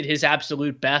Allen did his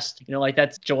absolute best.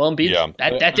 That's Joel Embiid. Yeah.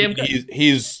 That damn good.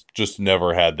 He's just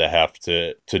never had to have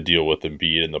to deal with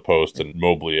Embiid in the post, and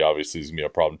Mobley obviously is gonna be a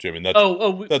problem too. I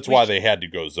mean, that's why they had to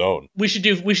go zone. We should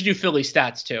do Philly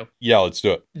stats too. Yeah, let's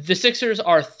do it. The Sixers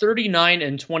are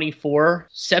 39-24,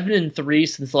 7-3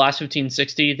 since the last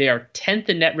 15-60. They are 10th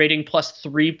in net rating,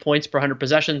 +3 points per 100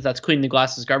 possessions. That's cleaning the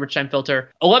glasses garbage time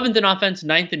filter. 11th in offense,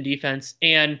 9th in defense,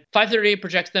 and 538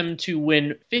 projects them to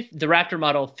win the Raptor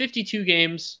model 52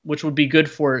 games, which would be good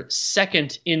for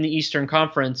second in the Eastern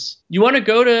Conference. You want to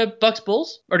go to Bucks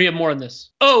Bulls, or do you have more on this?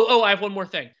 Oh, I have one more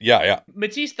thing. Yeah.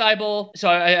 Matisse Thybulle. So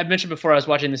I mentioned before I was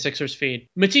watching the Sixers feed.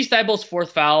 Matisse Thybulle's 4th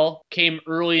foul came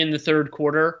early in the 3rd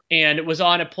quarter, and it was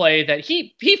on a play that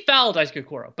he fouled Isaac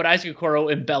Okoro, but Isaac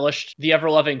Okoro embellished the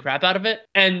ever-loving crap out of it.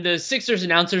 And the Sixers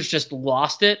announcers just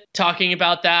lost it, talking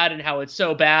about that and how it's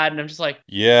so bad. And I'm just like,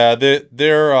 yeah, they've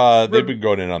been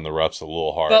going in on the refs a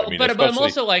little hard. But I'm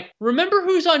also like, remember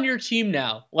who's on your team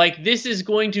now. Like, this is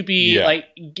going to be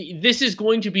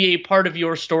a part of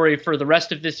your story for the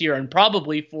rest of this year and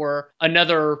probably for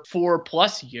another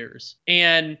 4+ years.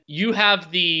 And you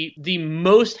have the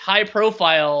most high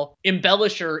profile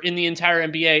embellisher in the entire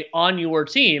NBA on your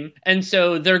team. And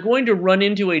so they're going to run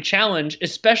into a challenge,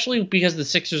 especially because the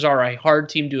Sixers are a hard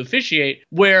team to officiate,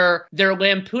 where they're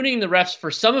lampooning the refs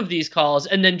for some of these calls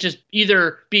and then just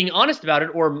either being honest about it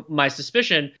or, my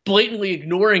suspicion, blatantly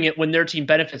ignoring it when their team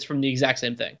benefits from the exact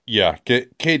same thing. Yeah,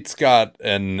 Kate Scott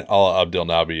and Alaa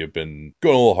Abdelnaby have been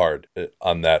going a little hard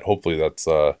on that. Hopefully that's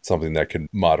something that can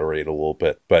moderate a little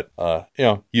bit. But,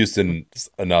 Houston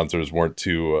announcers weren't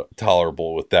too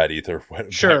tolerable with that either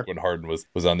when Harden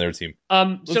was on their team.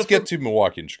 Let's get to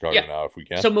Milwaukee and Chicago now if we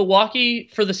can. So Milwaukee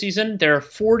for the season, they're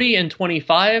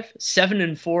 40-25,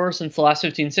 7-4 since the last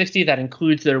 15-60. That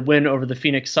includes their win over the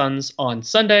Phoenix Suns on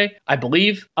Sunday, I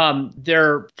believe.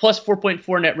 Their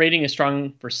 +4.4 net rating is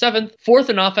strong for 7th, 4th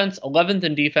in offense, 11th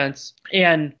in defense.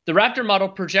 And the Raptor model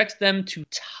projects them to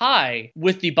tie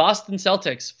with the Boston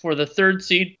Celtics for the 3rd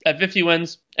seed at 50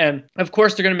 wins. And of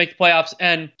course, they're going to make the playoffs.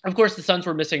 And of course, the Suns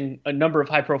were missing a number of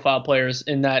high-profile players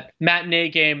in that matinee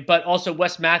game, but also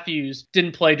Wes Matthews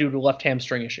didn't play due to a left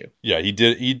hamstring issue. Yeah, he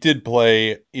did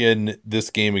play in this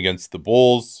game against the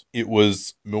Bulls. It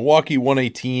was Milwaukee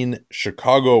 118,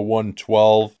 Chicago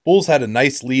 112. Bulls had a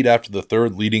nice lead after the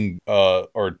 3rd, leading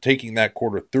or taking that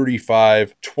quarter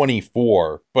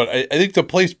 35-24. But I think the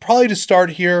place probably to start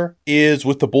here is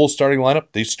with the Bulls starting lineup.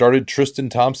 They started Tristan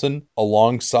Thompson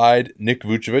alongside Nick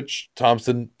Vucevic Vucevic.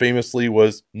 Thompson famously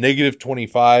was negative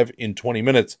 25 in 20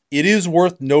 minutes. It is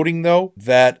worth noting, though,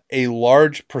 that a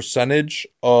large percentage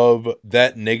of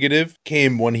that negative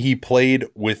came when he played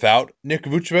without Nick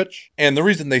Vucevic. And the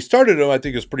reason they started him, I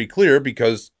think, is pretty clear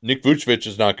because Nick Vucevic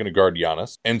is not going to guard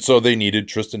Giannis. And so they needed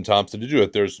Tristan Thompson to do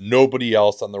it. There's nobody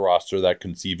else on the roster that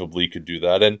conceivably could do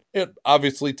that. And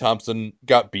obviously Thompson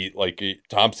got beat. Like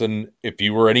Thompson, if he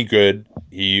were any good,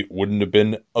 he wouldn't have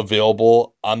been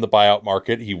available on the buyout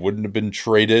market. He wouldn't have been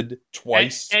traded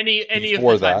twice. Any of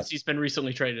the times he's been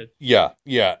recently traded. Yeah.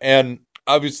 And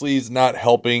obviously, he's not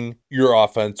helping your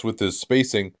offense with his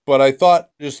spacing, but I thought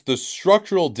just the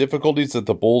structural difficulties that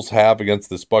the Bulls have against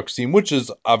this Bucks team, which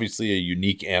is obviously a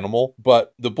unique animal,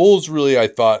 but the Bulls really, I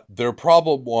thought their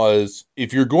problem was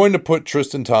if you're going to put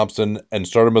Tristan Thompson and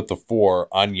start him at the 4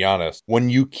 on Giannis, when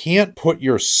you can't put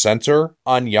your center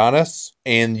on Giannis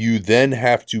and you then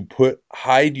have to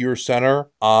hide your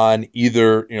center on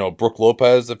either, Brook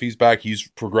Lopez, if he's back, he's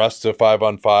progressed to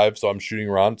 5-on-5, so I'm shooting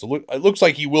around. So it looks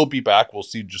like he will be back. We'll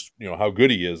see just, how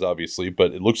good he is, obviously,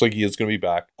 but it looks like he is going to be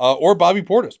back. Or Bobby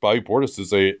Portis. Bobby Portis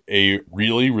is a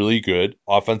really, really good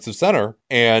offensive center.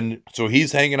 And so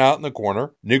he's hanging out in the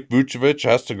corner. Nick Vucevic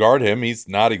has to guard him. He's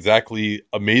not exactly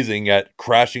amazing at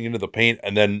crashing into the paint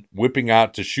and then whipping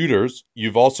out to shooters.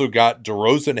 You've also got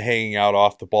DeRozan hanging out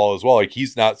off the ball as well. Like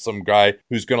he's not some guy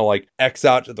who's going to X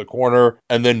out to the corner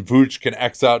and then Vooch can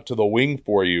X out to the wing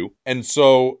for you. And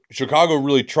so Chicago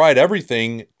really tried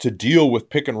everything to deal with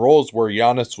pick and rolls where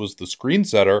Giannis was the screen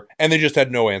setter, and they just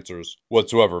had no answers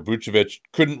whatsoever. Vucevic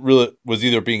was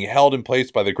either being held in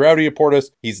place by the gravity of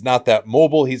Portis. He's not that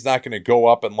mobile. He's not going to go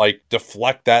up and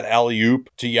deflect that alley-oop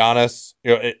to Giannis.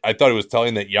 I thought it was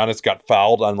telling that Giannis got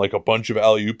fouled on a bunch of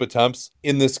alley-oop attempts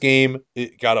in this game.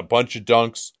 It got a bunch of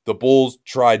dunks. The Bulls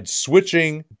tried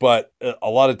switching, but a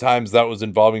lot of times that was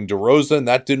involving DeRozan.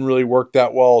 That didn't really work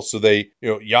that well. So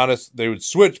Giannis, they would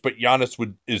switch, but Giannis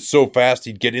is so fast,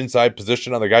 he'd get inside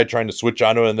position on the guy trying to switch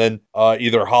onto him, and then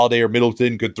either Holiday or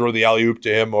Middleton could throw the alley-oop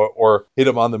to him or hit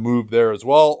him on the move there as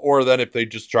well. Or then if they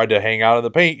just tried to hang out in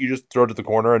the paint, you just throw it to the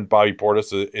corner and Bobby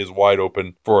Portis is wide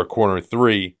open for a corner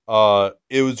 3.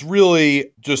 It was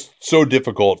really just so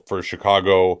difficult for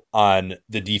Chicago on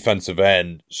the defensive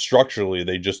end. Structurally,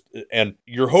 and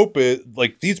your hope is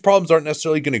these problems aren't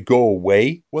necessarily going to go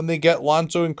away when they get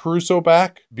Lonzo and Caruso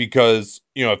back, because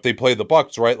if they play the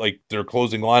Bucks, right, their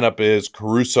closing lineup is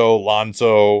Caruso,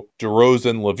 Lonzo,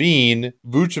 DeRozan, Levine,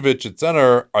 Vucevic at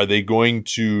center. Are they going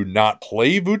to not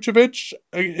play Vucevic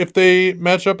if they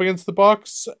match up against the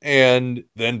Bucks and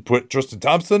then put Tristan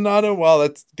Thompson on him? Well,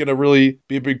 that's going to really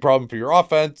be a big problem for your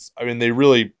offense. I mean, they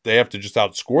have to just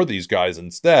outscore these guys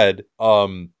instead.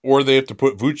 Or they have to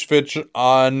put Vucevic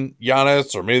on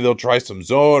Giannis, or maybe they'll try some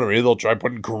zone, or maybe they'll try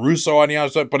putting Caruso on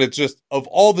Giannis. But it's just, of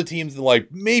all the teams in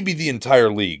maybe the entire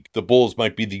league, the Bulls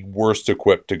might be the worst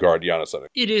equipped to guard Giannis.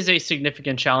 It is a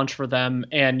significant challenge for them,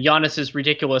 and Giannis's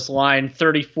ridiculous line,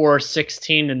 34,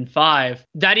 16, and 5,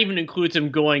 that even includes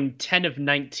him going 10 of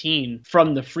 19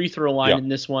 from the free throw line in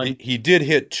this one. He did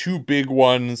hit 2 big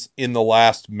ones in the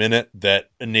last minute that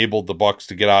enabled the Bucks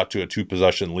to get out to a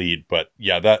 2-possession lead. But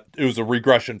it was a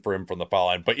regression for him from the foul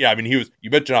line. But yeah, I mean, you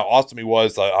mentioned how awesome he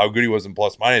was, how good he was in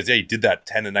plus minus. Yeah, he did that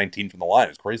 10 and 19 from the line.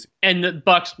 It's crazy. And the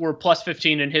Bucks were plus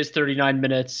 15 in his 39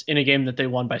 minutes in a game that they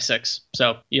won by 6.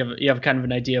 So you have kind of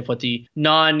an idea of what the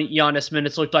non-Giannis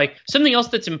minutes looked like. Something else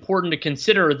that's important to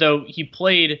consider, though he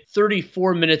played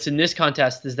 34 minutes in this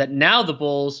contest, is that now the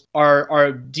Bulls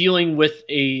are dealing with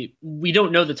we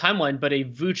don't know the timeline, but a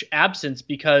Vooch absence,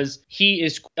 because he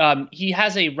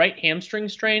has a right hamstring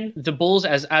strain. The Bulls,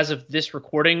 as of this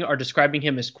recording, are describing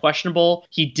him as questionable.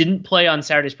 He didn't play on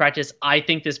Saturday's practice. I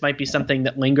think this might be something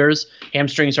that lingers.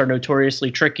 Hamstrings are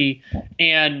notoriously tricky.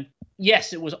 And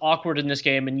yes, it was awkward in this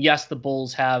game, and yes, the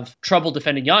Bulls have trouble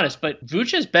defending Giannis, but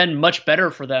Vooch has been much better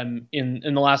for them in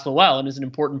the last little while and is an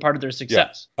important part of their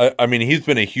success. Yeah. I mean, he's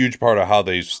been a huge part of how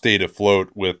they've stayed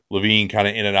afloat with Levine kind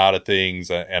of in and out of things,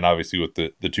 and obviously with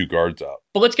the 2 guards out.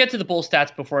 But let's get to the Bulls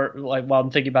stats while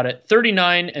I'm thinking about it.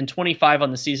 39 and 25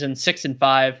 on the season, 6 and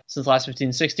 5 since last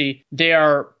 15-60. They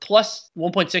are plus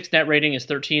 1.6 net rating is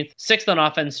 13th, 6th on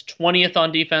offense, 20th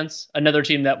on defense. Another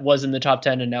team that was in the top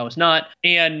 10 and now is not.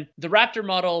 And the Raptor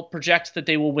model projects that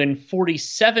they will win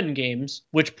 47 games,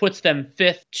 which puts them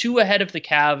 5th, 2 ahead of the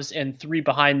Cavs and 3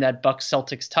 behind that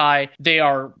Bucks-Celtics tie.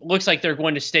 Looks like they're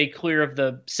going to stay clear of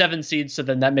the 7 seeds, so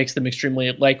then that makes them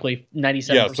extremely likely 97%.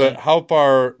 Yeah,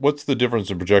 so what's the difference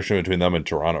difference in projection between them and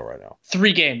Toronto right now?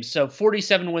 3 games. So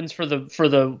 47 wins for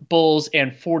the Bulls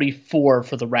and 44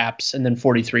 for the Raps, and then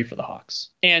 43 for the Hawks.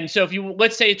 And so if you,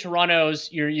 let's say Toronto's,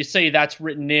 you say that's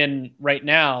written in right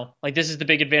now, like this is the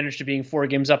big advantage to being 4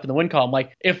 games up in the win column.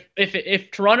 Like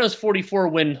if Toronto's 44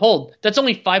 win hold, that's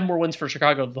only 5 more wins for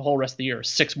Chicago the whole rest of the year,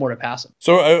 6 more to pass them.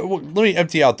 So let me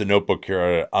empty out the notebook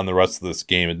here on the rest of this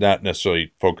game, and not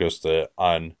necessarily focused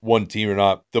on one team or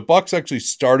not. The Bucks actually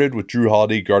started with Drew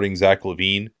Holiday guarding Zach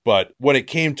LaVine, but when it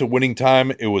came to winning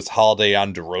time, it was Holiday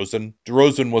on DeRozan.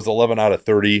 DeRozan was 11 out of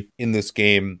 30 in this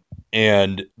game.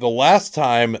 And the last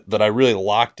time that I really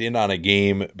locked in on a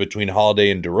game between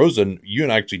Holiday and DeRozan, you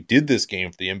and I actually did this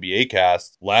game for the NBA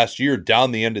cast last year,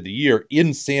 down the end of the year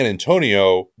in San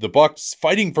Antonio. The Bucks,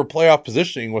 fighting for playoff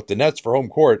positioning with the Nets for home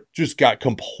court, just got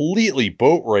completely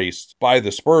boat raced by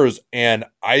the Spurs. And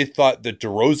I thought that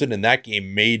DeRozan in that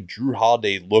game made Drew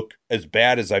Holiday look as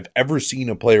bad as I've ever seen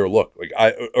a player look.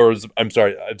 As bad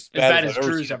as I've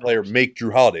ever seen a player make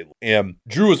Drew Holiday look. And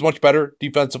Drew was much better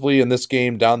defensively in this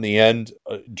game down the end.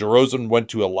 DeRozan went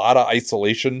to a lot of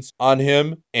isolations on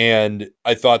him, and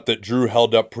I thought that Drew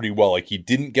held up pretty well. Like, he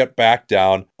didn't get back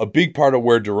down. A big part of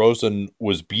where DeRozan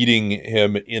was beating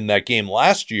him in that game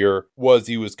last year was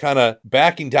he was kind of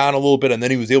backing down a little bit, and then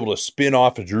he was able to spin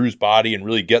off of Drew's body and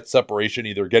really get separation,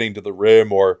 either getting to the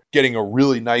rim or getting a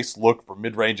really nice look from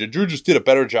mid-range. And Drew just did a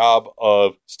better job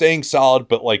of staying solid,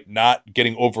 but like not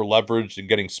getting over leveraged and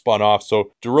getting spun off.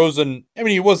 So DeRozan, I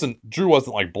mean, Drew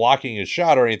wasn't like blocking his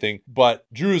shot or anything, but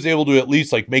Drew was able to at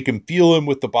least like make him feel him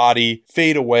with the body,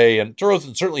 fade away. And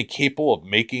DeRozan's certainly capable of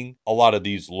making a lot of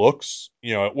these looks.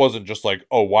 You know, it wasn't just like,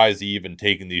 oh, why is he even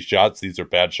taking these shots? These are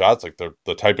bad shots. Like, they're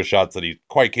the type of shots that he's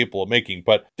quite capable of making,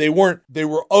 but they were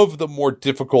of the more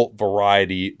difficult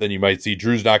variety than you might see.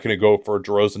 Drew's not going to go for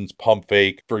DeRozan's pump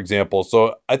fake, for example.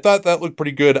 So I thought that looked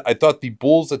pretty good. I thought the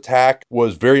Bulls attack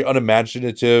was very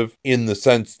unimaginative in the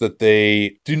sense that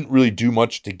they didn't really do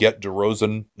much to get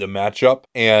DeRozan the matchup.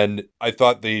 And I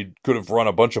thought they could have run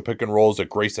a bunch of pick and rolls at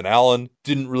Grayson Allen.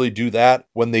 Didn't really do that.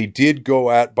 When they did go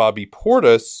at Bobby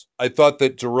Portis, I thought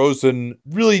that DeRozan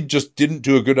really just didn't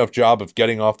do a good enough job of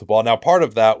getting off the ball. Now, part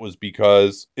of that was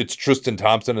because it's Tristan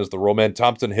Thompson as the roll man.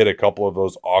 Thompson hit a couple of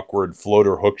those awkward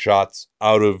floater hook shots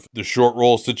out of the short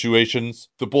roll situations.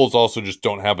 The Bulls also just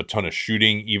don't have a ton of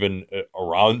shooting even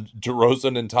around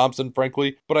DeRozan and Thompson,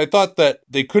 frankly. But I thought that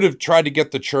they could have tried to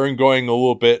get the churn going a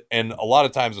little bit. And a lot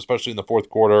of times, especially in the fourth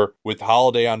quarter, with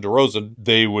Holiday on DeRozan,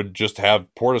 they would just have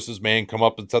Portis's man come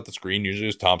up and set the screen. Usually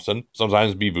it's Thompson,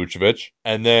 sometimes be Vucevic.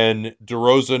 And then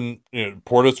DeRozan,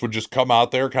 Portis would just come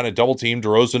out there, kind of double team.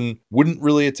 DeRozan wouldn't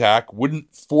really attack,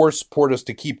 wouldn't force Portis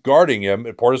to keep guarding him.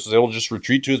 And Portis was able to just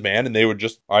retreat to his man, and they would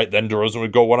just, all right, then DeRozan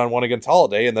would go one-on-one against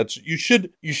Holiday. And that's, you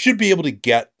should be able to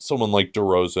get someone like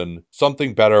DeRozan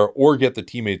something better, or get the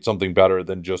teammate something better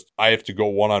than just, I have to go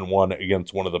one-on-one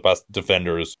against one of the best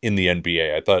defenders in the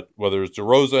NBA. I thought whether it's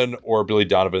DeRozan or Billy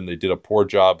Donovan, they did a poor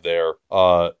job there.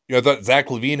 I thought Zach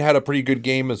LaVine had a pretty good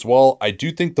game as well. I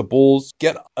do think the Bulls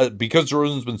get, because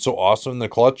DeRozan's been so awesome in the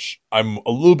clutch, I'm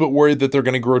a little bit worried that they're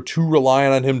going to grow too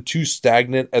reliant on him, too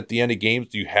stagnant at the end of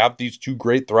games. You have these two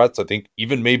great threats. I think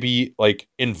even maybe like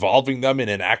involving them in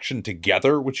an action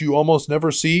together, which you almost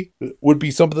never see, would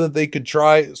be something that they could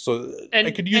try. So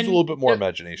I could use a little bit more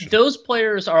imagination. Those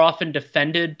players are often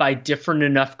defended by different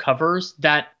enough covers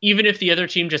that even if the other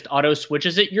team just auto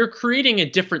switches it, you're creating a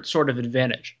different sort of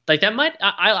advantage. Like that might,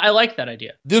 I like that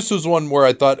idea. This was one where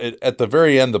I thought at the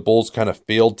very end, the Bulls kind of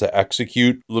failed to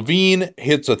execute. LaVine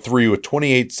hits a three with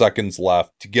 28 seconds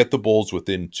left to get the Bulls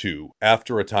within 2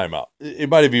 after a timeout. It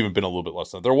might have even been a little bit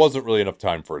less than that. There wasn't really enough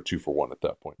time for a 2-for-1 at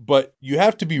that point. But you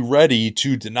have to be ready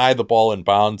to deny the ball in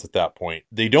bounds at that point.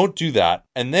 They don't do that.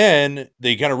 And then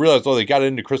they kind of realize, oh, they got it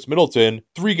into Chris Middleton.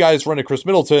 3 guys run to Chris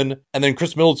Middleton. And then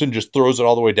Chris Middleton just throws it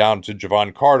all the way down to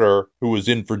Javon Carter, who was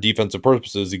in for defensive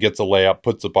purposes. He gets a layup,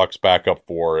 puts the Bucks back up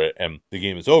for it, and the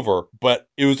game is over. But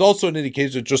it was also an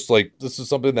indication just like this is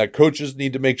something that coaches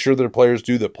need to make sure their players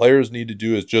do, that players need to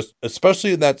do, is just,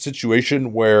 especially in that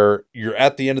situation where you're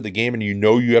at the end of the game and you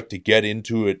know you have to get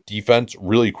into a defense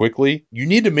really quickly, you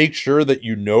need to make sure that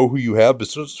you know who you have,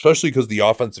 especially because the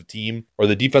offensive team or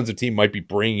the defensive team might be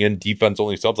bringing in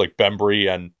defense-only subs like Bembry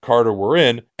and Carter were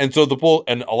in. And so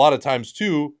and a lot of times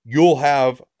too, you'll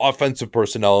have offensive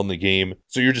personnel in the game.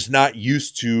 So you're just not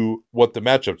used to what the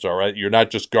matchups are, right? You're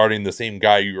not just guarding the same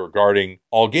guy you were guarding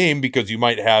all game because you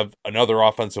might have another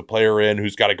offensive player in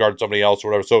who's got to guard somebody else or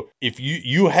whatever. So if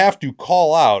you have to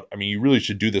call out, I mean, you really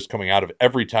should do this coming out of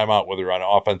every timeout, whether on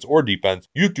offense or defense.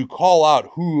 You have to call out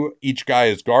who each guy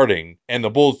is guarding. And the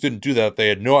Bulls didn't do that. They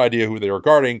had no idea who they were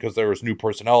guarding because there was new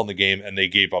personnel in the game, and they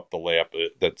gave up the layup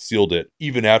that sealed it,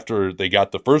 even after they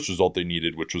got the first result they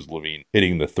needed, which was LaVine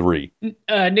hitting the three.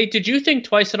 Nate, did you think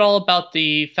twice at all about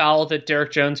the foul that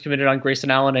Derek Jones committed on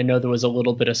Grayson Allen? I know there was a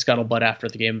little bit of scuttlebutt after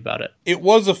the game about it. It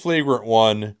was a flagrant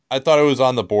one. I thought it was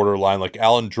on the borderline. Like,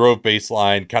 Allen drove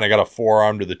baseline, kind of got a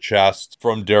forearm to the chest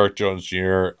from Derek Jones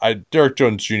Jr. Derek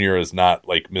Jones Jr. is not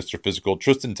like Mr. Physical.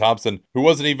 Tristan Thompson, who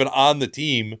wasn't even on the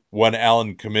team when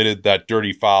Allen committed that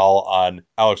dirty foul on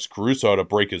Alex Caruso to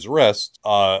break his wrist,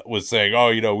 was saying,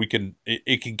 oh,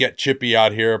 it can get chippy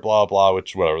out here, blah, blah,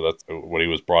 which whatever, that's what he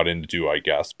was brought in to do, I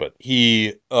guess. But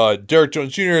Derek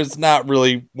Jones Jr. is not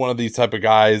really one of these type of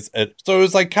guys. And so it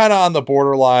was like kind of on the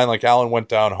borderline, like Allen went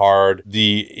down hard.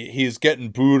 He's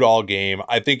getting booed all game.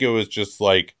 I think it was just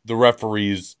like the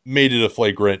referees made it a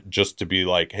flagrant just to be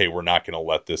like, hey, we're not going to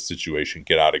let this situation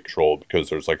get out of control, because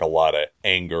there's like a lot of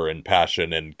anger and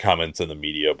passion and comments in the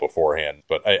media beforehand.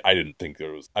 But I didn't think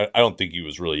there was, I don't think he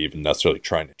was really even necessarily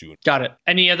trying to do it. Got it.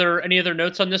 Any other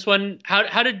notes on this one?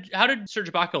 How did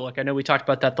Serge Ibaka look? I know we talked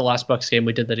about that the last Bucks game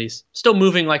we did, that he's still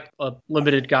moving like a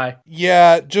limited guy.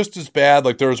 Yeah, just as bad.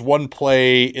 Like, there was one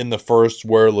play in the first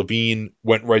where LaVine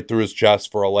went right through his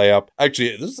chest for a layup.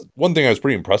 Actually, this is one thing I was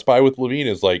pretty impressed by with LaVine,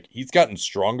 is like he's gotten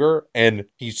stronger and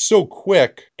he's so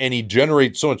quick and he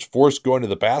generates so much force going to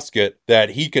the basket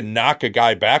that he can knock a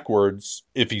guy backwards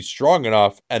if he's strong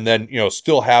enough, and then,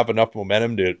 still have enough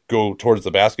momentum to go towards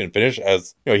the basket and finish.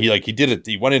 As he did it.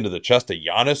 He went into the chest of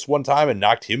Giannis one time and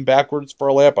knocked him backwards for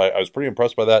a layup. I was pretty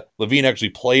impressed by that. LaVine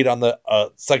actually played on the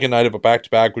second night of a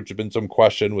back-to-back, which had been some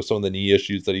question with some of the knee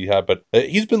issues that he had, but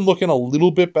he's been looking a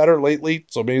little bit better lately.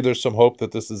 So maybe there's some hope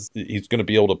that he's going to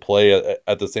be able to play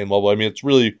at the same level. I mean, it's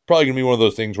really probably going to be one of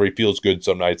those things where he feels good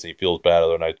some nights and he feels bad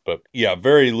other nights. But yeah,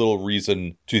 very little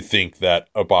reason to think that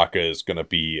Ibaka is going to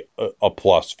be a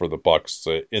plus for the Bucks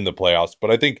in the playoffs. But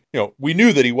I think, we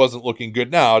knew that he wasn't looking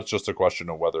good now. It's just a question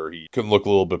of whether he can look a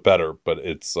little bit better. But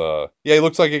it's, he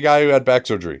looks like a guy who had back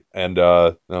surgery. And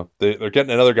they're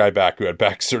getting another guy back who had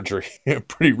back surgery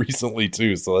pretty recently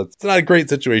too. So it's not a great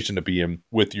situation to be in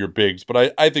with your bigs.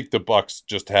 But I think the Bucks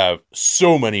just have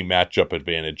so many matchup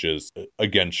advantages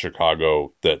against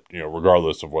Chicago that,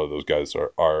 regardless of whether those guys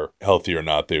are healthy or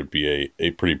not, they would be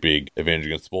a pretty big advantage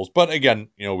against the Bulls. But again,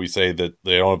 we say that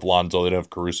they don't have Lonzo, they don't have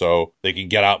Caruso. They can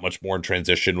get out much more in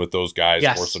transition with those guys,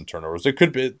 yes, or some turnovers. It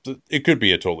could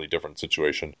be a totally different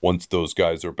situation once those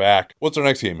guys are back. What's our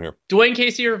next game here? Dwayne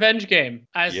Casey revenge game.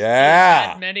 As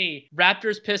yeah, many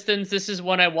Raptors Pistons. This is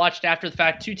one I watched after the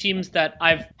fact. Two teams that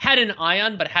I've had an eye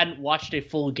on but hadn't watched a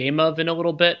full game of in a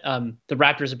little bit. The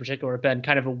Raptors in particular have been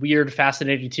kind of a weird,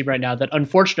 fascinating team right now that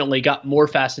unfortunately got more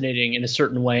fascinating in a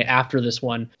certain way after this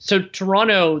one. So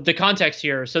Toronto, the context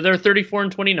here, so they're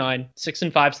 34-29,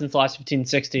 6-5 since the last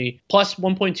 15-60, plus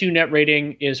 1.2 net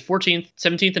rating, is 14th,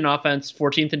 17th in offense,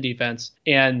 14th in defense.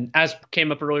 And as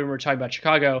came up earlier when we were talking about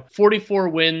Chicago, 44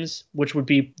 wins, which would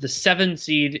be the 7th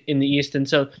seed in the East. And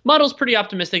so model's pretty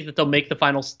optimistic that they'll make the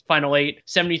final 8,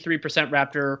 73%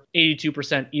 Raptor,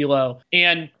 82% Elo.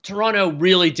 And Toronto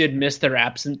really did miss their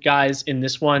absent guys in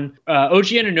this one. OG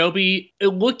Anunoby, it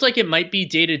looked like it might be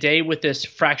day-to-day with this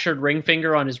fractured ring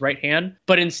finger on his right hand,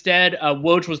 but instead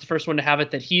Woj was the first one to have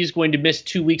it that he's going to miss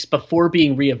 2 weeks before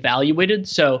being reevaluated.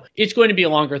 So it's going to be a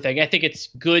longer thing. I think it's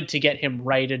good to get him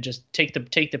right and just take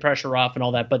the pressure off and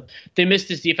all that, but they missed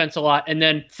his defense a lot. And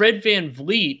then Fred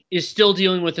VanVleet is still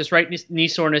dealing with this right knee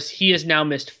soreness. He has now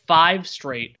missed 5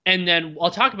 straight. And then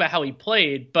I'll talk about how he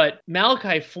played, but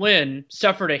Malachi Flynn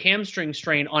suffered a hamstring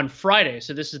strain on Friday.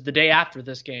 So this is the day after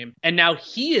this game. And now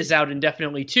he is out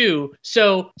indefinitely too.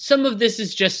 So some of this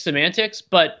is just semantics,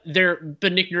 but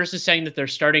Nick Nurse is saying that they're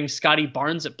starting Scotty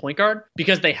Barnes at point guard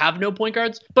because they have no point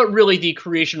guards, but really the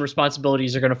creation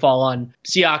responsibilities are going to fall on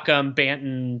Siakam,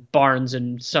 Banton, Barnes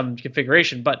in some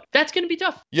configuration, but that's going to be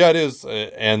tough. Yeah, it is.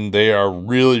 And they are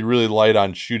really, really light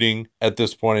on shooting at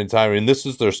this point in time. I mean, this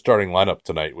is their starting lineup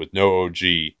tonight with no OG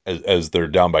as they're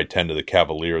down by 10 to the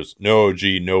Cavaliers. No OG,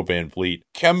 no VanVleet.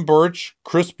 Khem Birch Birch,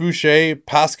 Chris Boucher,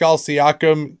 Pascal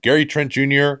Siakam, Gary Trent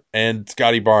Jr., and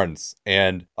Scotty Barnes.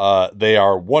 And they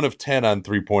are 1 of 10 on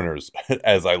 3-pointers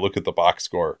as I look at the box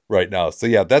score right now. So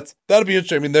yeah, that'll be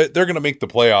interesting. I mean, they're going to make the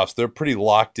playoffs. They're pretty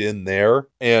locked in there.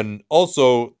 And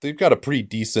also, they've got a pretty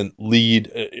decent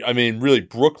lead. I mean, really,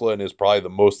 Brooklyn is probably the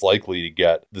most likely to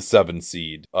get the 7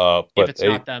 seed. But if it's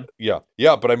not them.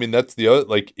 Yeah, but I mean, that's the other,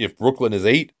 like, if Brooklyn is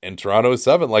 8 and Toronto is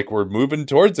 7, like, we're moving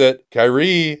towards it.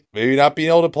 Kyrie maybe not being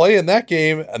able to play in that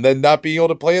game and then not being able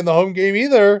to play in the home game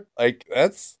either. Like,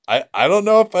 that's, I don't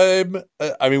know if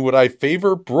I mean, would I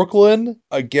favor Brooklyn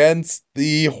against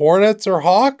the Hornets or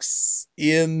Hawks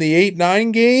in the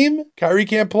 8-9 game? Kyrie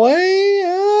can't play?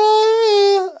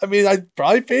 I mean, I'd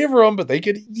probably favor them, but they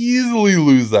could easily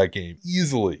lose that game.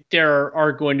 Easily. There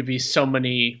are going to be so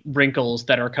many wrinkles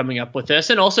that are coming up with this.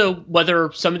 And also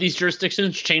whether some of these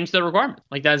jurisdictions change their requirements.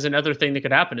 Like, that is another thing that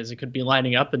could happen, is it could be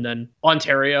lining up and then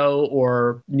Ontario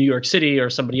or New York City or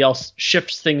somebody else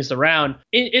shifts things around.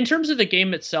 In terms of the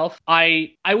game itself,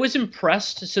 I was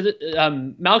impressed. So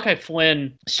that Malachi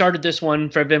Flynn started this one.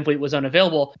 Fred VanVleet was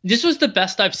unavailable. This was the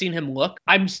best I've seen him look.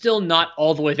 I'm still not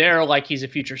all the way there, like he's a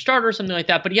future starter or something like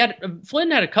that. But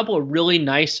Flynn had a couple of really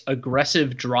nice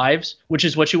aggressive drives, which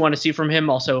is what you want to see from him.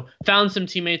 Also found some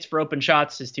teammates for open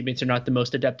shots. His teammates are not the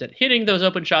most adept at hitting those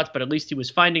open shots, but at least he was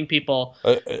finding people.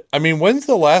 I mean, when's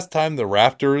the last time the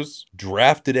Raptors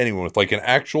drafted anyone with like an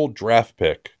actual draft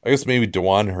pick? I guess maybe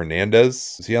Dewan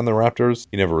Hernandez. Is he on the Raptors?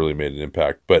 He never really made an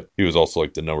impact, but he was also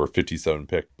like the number 57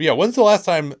 pick. But yeah, when's the last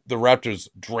time the Raptors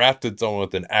drafted someone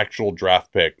with an actual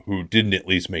draft pick who didn't at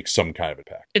least make some kind of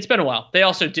impact? It's been a while. They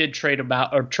also did trade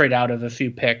out of a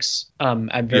few picks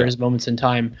at various moments in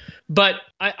time. But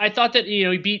I thought that,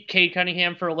 he beat Cade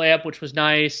Cunningham for a layup, which was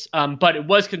nice. But it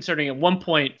was concerning at one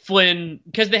point, Flynn,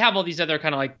 because they have all these other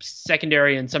kind of like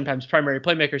secondary and sometimes primary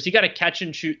playmakers, he got a catch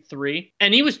and shoot 3.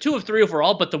 And he was 2 of 3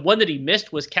 overall, but the one that he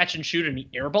missed was catch and shoot and he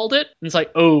airballed it. And it's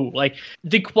like, like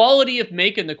the quality of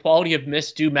make and the quality of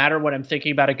miss do matter when I'm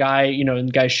thinking about a guy,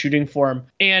 and guys shooting for him.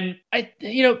 And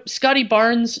Scotty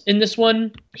Barnes in this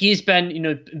one, he's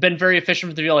been very efficient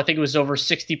from the field. I think it was over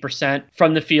 60%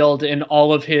 from the field in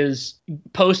all of his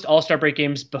post All-Star break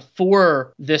games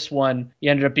before this one. He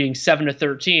ended up being 7 of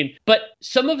 13. But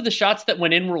some of the shots that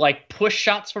went in were like push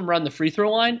shots from around the free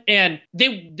throw line. And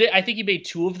I think he made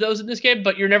 2 of those in this game,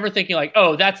 but you're never thinking like,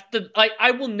 that's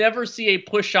I will never see a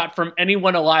push shot from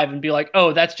anyone alive and be like,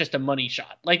 that's just a money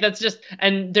shot. Like, that's just,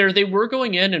 and they were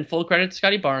going in, and full credit to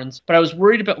Scotty Barnes, but I was a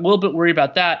little bit worried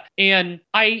about that. And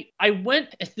I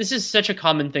went, this is such a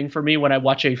common thing for me when I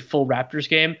watch a full Raptors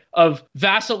game, of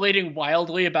vacillating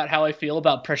wildly about how I feel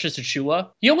about Precious Achiuwa.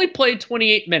 He only played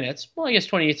 28 minutes. Well, I guess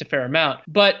 28 is a fair amount,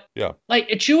 but yeah, like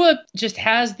Achiuwa just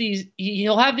has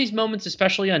he'll have these moments,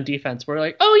 especially on defense, where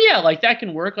like, like that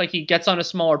can work. Like, he gets on a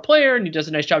smaller player and he does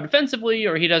a nice job defensively,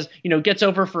 or he does, gets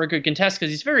over for a good contest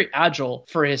because he's very agile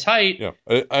for his height. Yeah.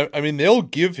 I mean, they'll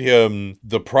give him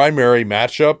the primary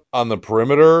matchup on the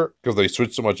perimeter because they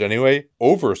switch so much anyway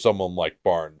over someone like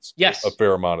Barnes. Yes. A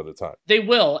fair amount of the time. They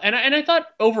will. And I thought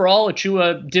overall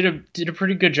Achiuwa did a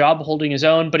pretty good job holding his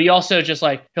own, but he also just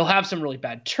like, he'll have some really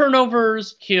bad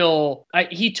turnovers.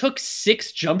 He took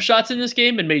 6 jump shots in this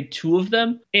game and made 2 of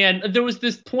them. And there was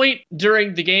this point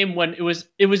during the game when I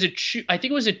think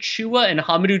it was Achiuwa and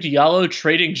Hamidou Diallo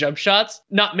trading jump shots,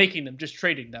 not making them, just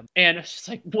trading them. And it's just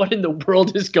like, what in the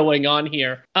world is going on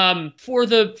here? For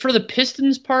the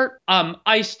Pistons part,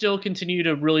 I still continue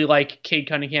to really like Cade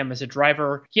Cunningham as a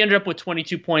driver. He ended up with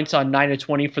 22 points on 9 of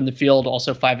 20 from the field,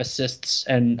 also 5 assists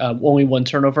and only 1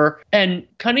 turnover. And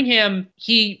Cunningham,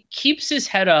 he keeps his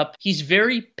head up. He's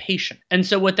very patient. And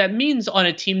so what that means on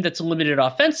a team that's limited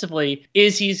offensively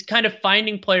is he's kind of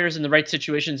finding players in the right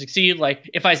situation to succeed. Like,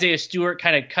 if Isaiah Stewart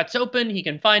kind of cuts open, he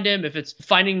can find him. If it's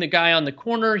finding the guy on the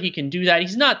corner, he can do that.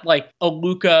 He's not like a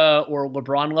Luka or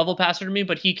LeBron level passer to me,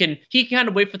 but he can kind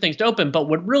of wait for things to open. But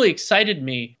what really excited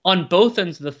me on both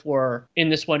ends of the floor in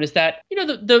this one is that,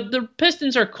 the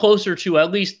Pistons are closer to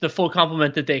at least the full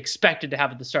complement that they expected to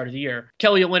have at the start of the year.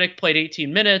 Kelly Olynyk played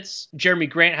 18 minutes. Jeremy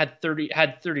Grant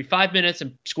had 35 minutes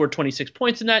and scored 26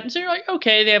 points in that. And so you're like,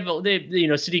 okay,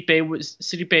 Saddiq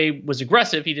Bey was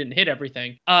aggressive. He didn't hit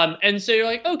everything. And so you're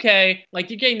like, okay, like,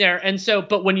 you're getting there. And so,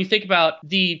 but when you think about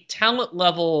the talent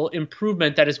level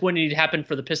improvement that is going to need to happen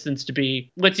for the Pistons to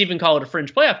be, let's even call it a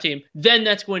fringe playoff team, then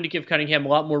that's going to give Cunningham a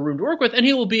lot more room to work with, and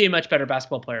he will be a much better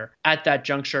basketball player at that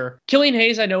juncture. Killian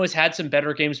Hayes, I know, has had some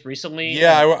better games recently.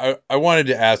 Yeah, I wanted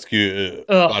to ask you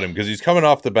about him because he's coming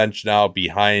off the bench now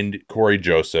behind Corey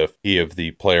Joseph. course, if he have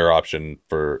the player option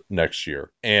for next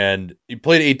year. And he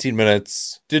played 18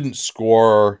 minutes, didn't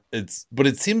score. But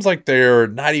it seems like they're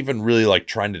not even really like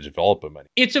trying to develop him.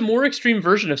 It's a more extreme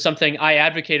version of something I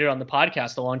advocated on the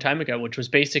podcast a long time ago, which was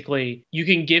basically you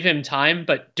can give him time,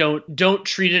 but don't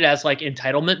treat it as like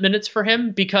entitlement minutes for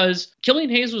him, because Killian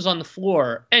Hayes was on the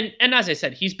floor. And as I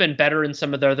said, he's been better in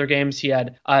some of the other games. He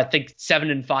had, I think, 7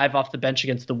 and 5 off the bench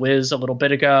against the Wiz a little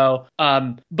bit ago.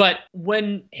 But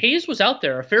when Hayes was out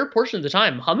there, a fair portion of the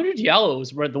time, Hamidou Diallo was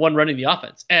the one running the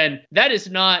offense. And that is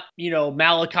not,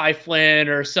 Malachi Flynn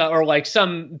or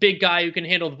some big guy who can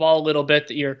handle the ball a little bit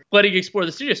that you're letting explore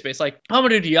the studio space. Like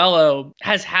Hamidou Diallo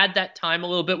has had that time a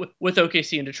little bit with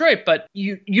OKC and Detroit, but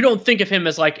you don't think of him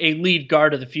as like a lead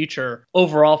guard of the future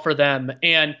overall for them.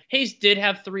 And Hayes did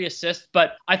have 3 assists,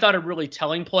 but I thought a really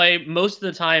telling play. Most of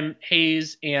the time,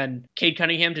 Hayes and Cade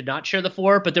Cunningham did not share the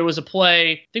floor, but there was a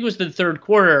play, I think it was the third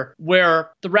quarter,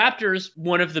 where the Raptors,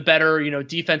 one of the better,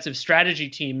 defensive strategy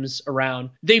teams around,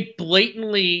 they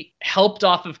blatantly helped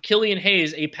off of Killian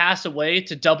Hayes a pass away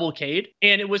to double Cade,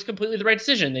 and it was completely the right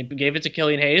decision. They gave it to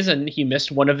Killian Hayes, and he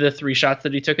missed one of the 3 shots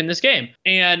that he took in this game.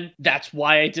 And that's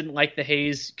why I didn't like the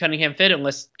Hayes-Cunningham fit,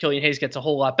 unless Killian Hayes gets a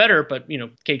whole lot better, but,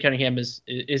 Cade Cunningham is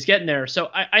getting there. So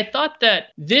I thought that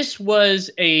this was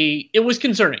it was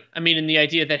concerning. I mean, in the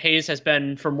idea that Hayes has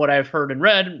been, from what I've heard and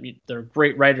read, they're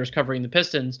great writers covering the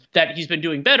Pistons, that he's been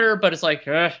doing better, but it's like,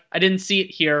 I didn't see it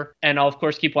here. And I'll, of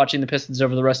course, keep watching the Pistons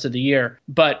over the rest of the year.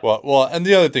 But well, and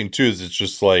the other thing, too, is it's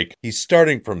just like he's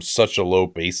starting from such a low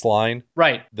baseline.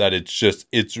 Right. That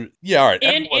all right.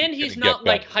 And he's not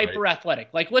like hyper athletic.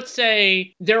 Like, let's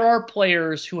say there are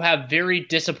players who have very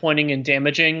disappointing and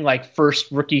damaging, like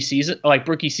rookie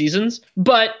seasons,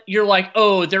 but you're like,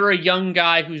 oh, they're a young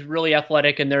guy who's really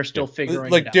athletic and they're still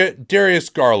figuring it out. Darius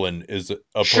Garland is a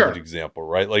perfect example,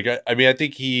 right? Like, I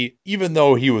think even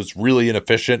though he was really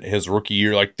inefficient his rookie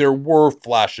year, like there were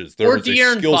flashes. There was a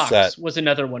skill set. Was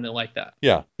another one like that.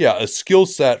 Yeah, a skill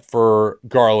set for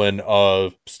Garland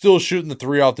of still shooting the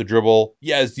 3 off the dribble.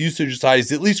 Yeah, his usage is high.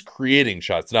 He's at least creating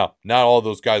shots. Now, not all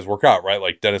those guys work out, right?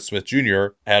 Like Dennis Smith Jr.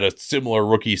 had a similar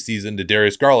rookie season to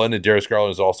Darius Garland, and Darius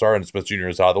Garland is all-star, and Smith Jr.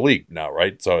 is out of the league now,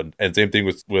 right? So, and same thing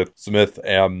with Smith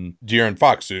and De'Aaron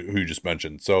Fox, who you just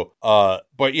mentioned. So,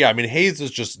 but yeah, I mean, Hayes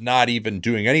is just not even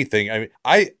doing anything. I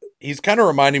mean, he's kind of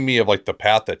reminding me of like the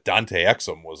path that Dante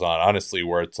Exum was on, honestly,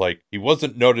 where it's like he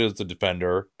wasn't noted as a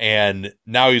defender, and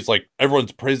now he's like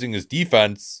everyone's praising his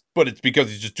defense, but it's because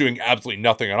he's just doing absolutely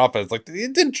nothing on offense. Like,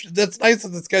 that's nice that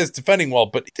this guy's defending well,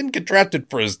 but he didn't get drafted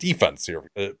for his defense here.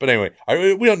 But anyway,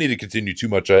 we don't need to continue too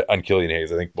much on Killian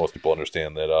Hayes. I think most people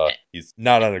understand that he's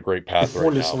not on a great path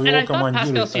right now. And I thought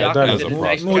Pascal Siakam did a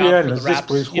nice job for the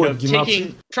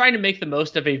Raps, trying to make the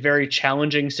most of a very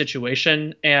challenging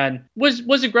situation, and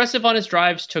was aggressive on his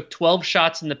drives, took 12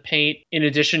 shots in the paint in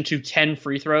addition to 10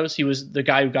 free throws. He was the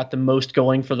guy who got the most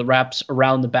going for the Raps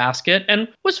around the basket and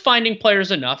was finding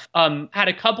players enough. Had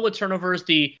a couple of turnovers.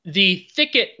 The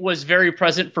thicket was very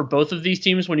present for both of these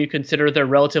teams when you consider their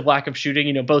relative lack of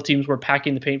shooting. Both teams were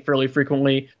packing the paint fairly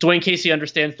frequently. Dwayne Casey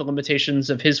understands the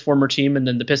limitations of his former team, and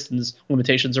then the Pistons'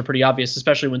 limitations are pretty obvious,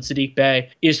 especially when Saddiq Bey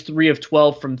is 3 of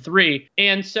 12 from 3.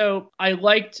 And so I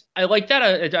liked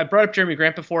that. I brought up Jeremy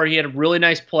Grant before. He had a really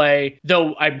nice play,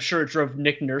 though I'm sure it drove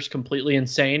Nick Nurse completely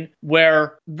insane,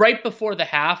 where right before the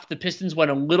half, the Pistons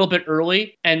went a little bit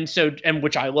early, and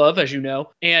which I love, as you know.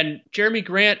 And Jeremy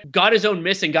Grant got his own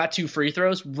miss and got 2 free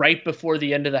throws right before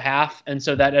the end of the half. And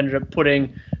so that ended up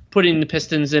putting the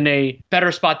Pistons in a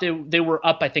better spot. They were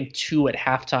up, I think, 2 at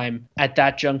halftime at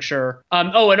that juncture.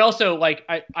 And also, like,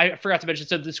 I forgot to mention,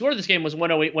 so the score of this game was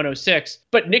 108-106,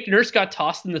 but Nick Nurse got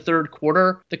tossed in the third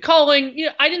quarter. The calling,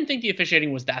 I didn't think the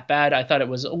officiating was that bad. I thought it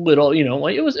was a little,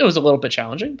 it was a little bit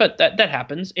challenging, but that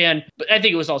happens. But I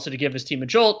think it was also to give his team a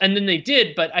jolt, and then they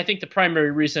did. But I think the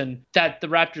primary reason that the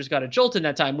Raptors got a jolt in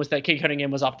that time was that Cade Cunningham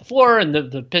was off the floor, and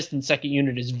the Pistons' second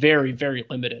unit is very, very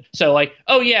limited. So, like,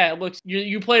 oh yeah, it looks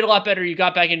you played a lot better. You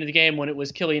got back into the game when it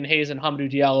was Killian Hayes and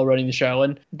Hamidou Diallo running the show,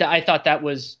 and I thought that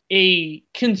was a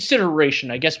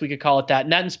consideration, I guess we could call it that,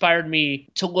 and that inspired me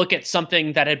to look at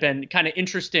something that had been kind of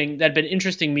interesting, that had been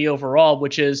interesting me overall,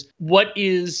 which is what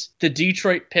is the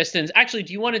Detroit Pistons. Actually,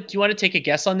 do you want to take a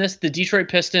guess on this? The Detroit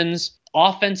Pistons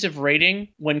offensive rating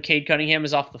when Cade Cunningham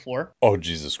is off the floor? Oh,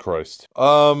 Jesus Christ.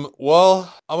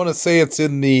 Well, I'm going to say it's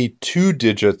in the 2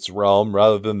 digits realm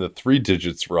rather than the 3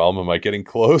 digits realm. Am I getting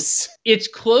close? It's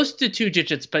close to 2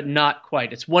 digits, but not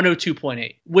quite. It's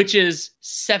 102.8, which is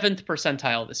 7th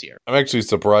percentile this year. I'm actually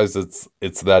surprised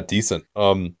it's that decent.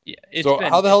 So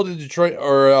how the hell did Detroit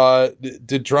or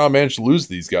did Toronto manage to lose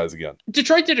these guys again?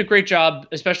 Detroit did a great job,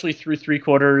 especially through 3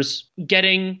 quarters,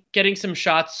 getting some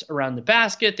shots around the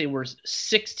basket. They were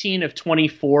 16 of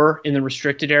 24 in the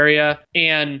restricted area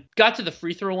and got to the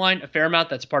free throw line a fair amount.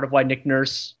 That's part of why Nick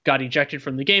Nurse got ejected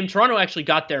from the game. Toronto actually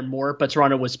got there more, but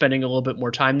Toronto was spending a little bit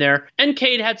more time there. And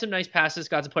Cade had some nice passes,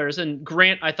 got to players. And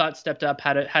Grant, I thought, stepped up,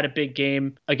 had a big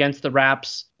game against the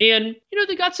Raps. And,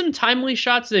 they got some timely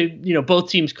shots. They, both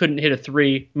teams couldn't hit a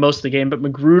 3 most of the game, but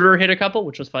Magruder hit a couple,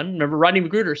 which was fun. Remember, Rodney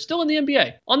Magruder still in the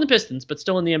NBA, on the Pistons, but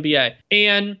still in the NBA.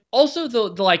 And also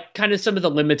the kind of some of the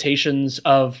limitations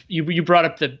of, you brought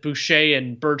up that Boucher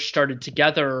and Birch started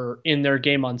together in their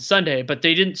game on Sunday, but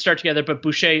they didn't start together, but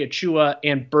Boucher, Achua,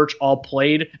 and Birch all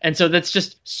played. And so that's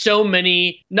just so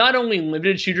many, not only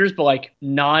limited shooters, but like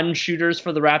non-shooters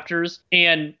for the Raptors.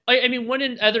 And I mean,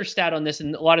 one other stat on this,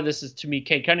 and a lot of this is to me,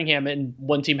 Cade Cunningham, and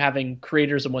one team having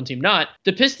creators and one team not.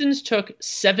 The Pistons took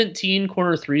 17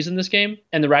 corner threes in this game,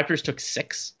 and the Raptors took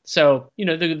 6. So,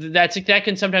 that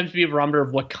can sometimes be a barometer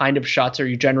of what kind of shots are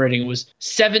you generating. It was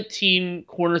 17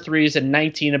 corner threes and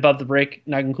 19 above the break,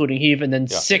 not including heave, and then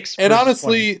 6. And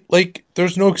honestly, 20.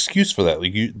 There's no excuse for that.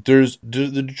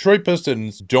 The Detroit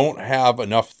Pistons don't have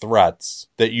enough threats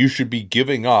that you should be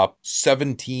giving up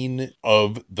 17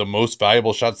 of the most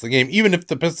valuable shots of the game. Even if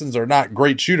the Pistons are not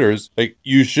great shooters,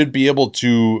 you should be able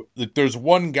to. There's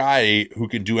one guy who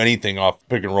can do anything off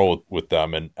pick and roll with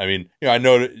them. And I mean, I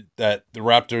know that the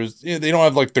Raptors, they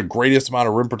don't have the greatest amount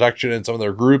of rim protection in some of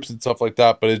their groups and stuff like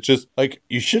that, but it's just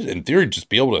you should in theory just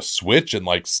be able to switch and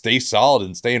stay solid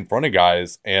and stay in front of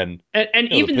guys. And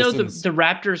even though the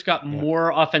Raptors got more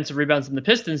offensive rebounds than the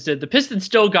Pistons did, the Pistons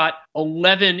still got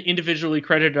 11 individually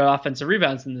credited offensive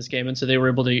rebounds in this game. And so they were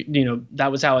able to,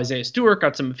 that was how Isaiah Stewart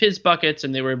got some of his buckets,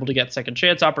 and they were able to get second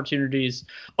chance opportunities.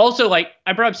 Also, I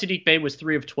brought up Saddiq Bey was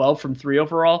 3 of 12 from 3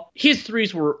 overall. His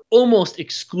threes were almost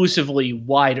exclusively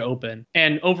wide open.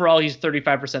 And overall, he's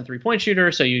 35% 3-point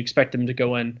shooter, so you expect him to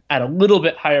go in at a little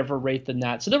bit higher of a rate than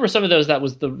that. So there were some of those that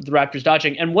was the Raptors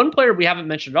dodging. And one player we haven't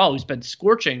mentioned at all who's been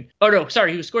scorching. Oh, no, sorry,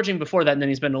 he was scorching before that, and then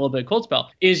he's been a little bit of cold spell,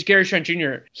 is Gary Trent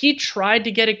Jr. He tried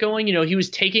to get it going. He was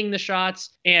taking the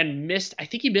shots and missed. I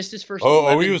think he missed his first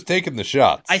 11. He was taking the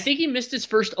shots. I think he missed his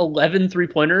first 11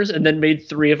 3-pointers and then made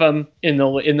 3 of them in the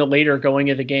later going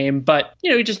of the game. But,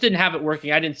 he just didn't have it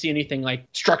working. I didn't see anything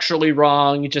structurally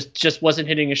wrong. He just wasn't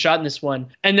hitting a shot in this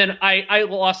one. And then I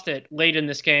lost it late in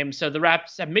this game. So the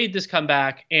Raps have made this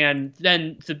comeback, and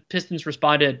then the Pistons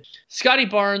responded. Scotty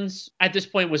Barnes at this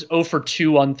point was 0 for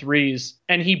 2 on threes,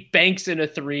 and he banks in a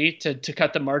 3 to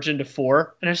cut the margin to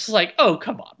 4. And I was just like, oh,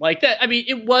 come on. That, I mean,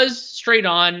 it was straight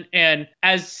on. And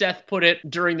as Seth put it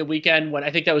during the weekend, when I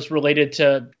think that was related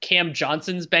to Cam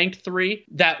Johnson's banked 3,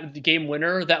 that the game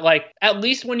winner, that at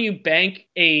least when you bank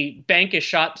a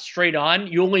shot straight on,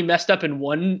 you only messed up in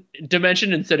one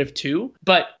dimension instead of 2.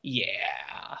 But yeah.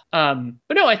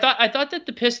 But no, I thought that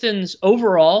the Pistons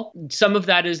overall, some of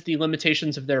that is the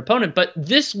limitations of their opponent, but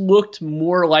this looked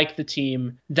more like the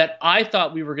team that I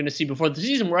thought we were going to see before the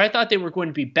season, where I thought they were going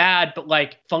to be bad, but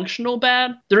functional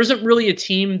bad. There isn't really a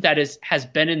team that has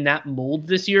been in that mold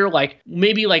this year,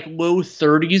 maybe low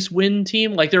 30s win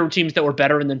team. There were teams that were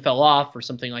better and then fell off or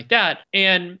something like that.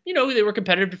 And, they were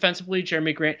competitive defensively.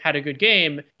 Jeremy Grant had a good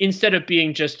game instead of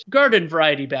being just garden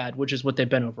variety bad, which is what they've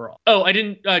been overall. Oh, I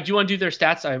didn't, do you want to do their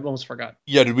stats? I almost forgot.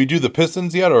 Yeah, did we do the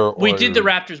Pistons yet? Or we did the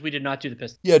Raptors. We did not do the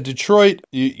Pistons. Yeah, Detroit,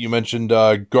 you mentioned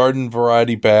garden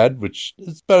variety bad, which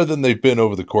is better than they've been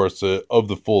over the course of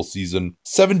the full season.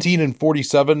 17 and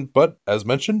 47, but as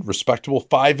mentioned, respectable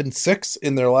 5 and 6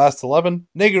 in their last 11.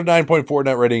 Negative 9.4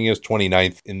 net rating is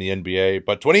 29th in the NBA,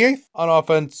 but 28th on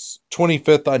offense,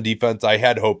 25th on defense. I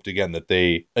had hoped again that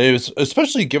it was,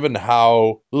 especially given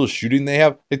how little shooting they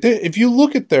have. If you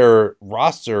look at their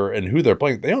roster and who they're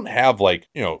playing, they don't have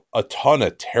a ton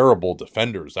of terrible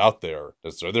defenders out there.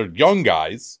 So they're young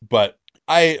guys, but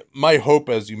my hope,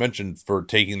 as you mentioned, for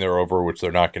taking their over, which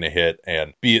they're not going to hit,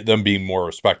 and them being more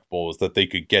respectable, is that they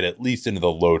could get at least into the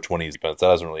low 20s defense. That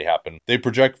hasn't really happened. They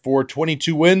project for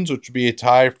 22 wins, which would be a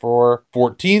tie for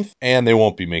 14th, and they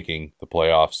won't be making the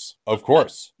playoffs. Of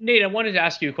course. Nate, I wanted to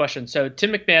ask you a question. So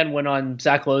Tim McMahon went on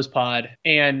Zach Lowe's pod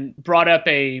and brought up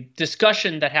a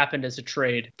discussion that happened as a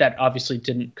trade that obviously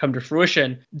didn't come to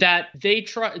fruition, that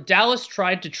Dallas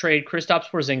tried to trade Kristaps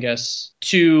Porzingis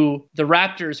to the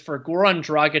Raptors for Goran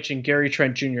Dragic and Gary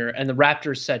Trent Jr., and the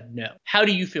Raptors said no. How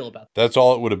do you feel about that? That's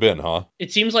all it would have been, huh?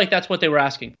 It seems like that's what they were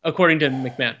asking, according to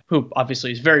McMahon, who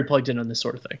obviously is very plugged in on this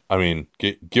sort of thing. I mean,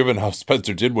 given how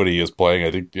Spencer Dinwiddie is playing,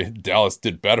 I think Dallas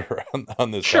did better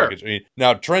on this package. I mean,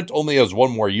 now, Trent only has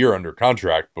one more year under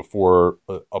contract before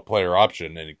a player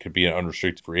option, and it could be an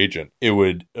unrestricted free agent. It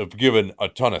would have given a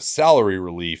ton of salary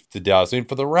relief to Dallas. I mean,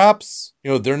 for the Raps,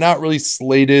 they're not really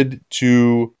slated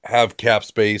to have cap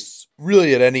space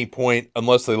really at any point,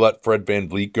 unless they let Fred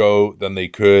VanVleet go. Then they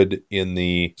could in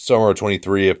the summer of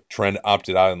 23, if Trent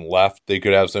opted out and left, they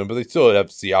could have some, but they still would have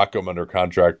Siakam under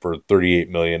contract for $38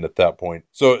 million at that point.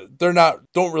 So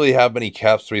don't really have many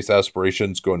cap space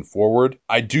aspirations going forward.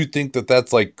 I do think that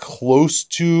that's like close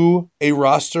to a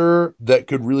roster that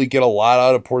could really get a lot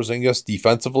out of Porzingis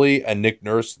defensively, and Nick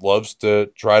Nurse loves to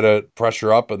try to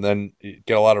pressure up and then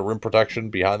get a lot of rim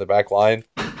protection behind the back line.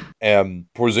 And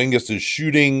Porzingis is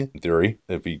shooting, in theory,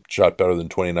 if he shot better than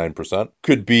 29%,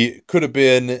 could have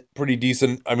been pretty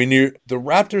decent. I mean, the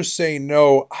Raptors saying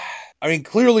no. I mean,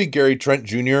 clearly Gary Trent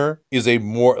Jr. is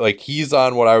he's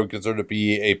on what I would consider to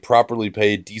be a properly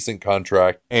paid, decent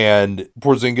contract, and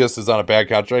Porzingis is on a bad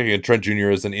contract, and Trent Jr.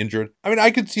 isn't injured. I mean,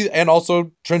 I could see, and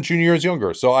also Trent Jr. is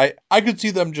younger, so I could see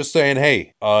them just saying,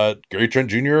 hey, Gary Trent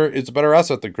Jr. is a better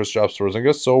asset than Kristaps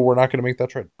Porzingis, so we're not going to make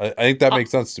that trade. I think that makes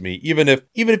sense to me, even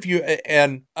if you,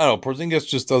 and I don't know, Porzingis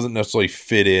just doesn't necessarily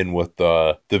fit in with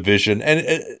the vision, and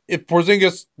if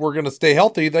Porzingis were going to stay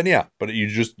healthy, then yeah, but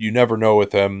you never know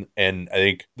with him. And I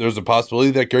think there's a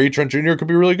possibility that Gary Trent Jr. could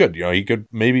be really good. He could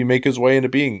maybe make his way into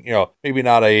being, maybe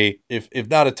not if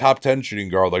not a top 10 shooting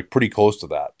guard, like pretty close to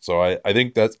that. So I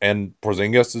think and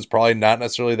Porzingis is probably not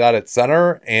necessarily that at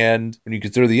center. And when you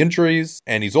consider the injuries,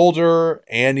 and he's older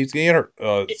and he's getting hurt.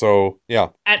 So yeah.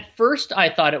 At first, I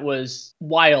thought it was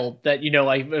wild that,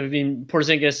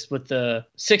 Porzingis with the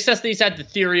success that he's had, the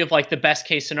theory of like the best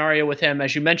case scenario with him,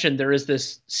 as you mentioned, there is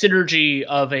this synergy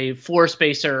of a floor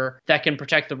spacer that can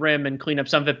protect the rim and clean up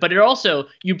some of it. But it also,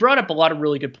 you brought up a lot of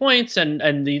really good points, and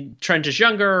the Trent is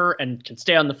younger and can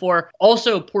stay on the floor.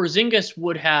 Also, Porzingis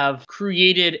would have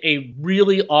created a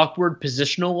really awkward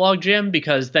positional logjam,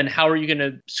 because then how are you going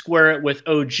to square it with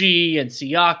OG and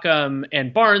Siakam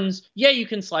and Barnes? Yeah, you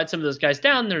can slide some of those guys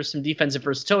down. There's some defensive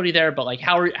versatility there, but like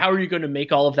how are you going to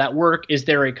make all of that work? Is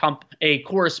there a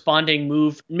corresponding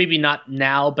move? Maybe not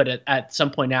now, but at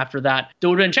some point after that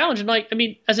would have been a challenge.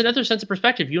 And as another sense of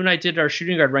perspective, you and I did our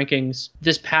shooting guard rankings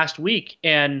this past week,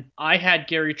 and I had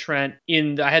Gary Trent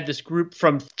I had this group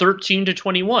from 13 to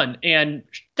 21, and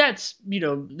that's,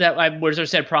 that I was, I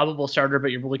said, probable starter,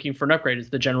 but you're looking for an upgrade is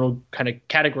the general kind of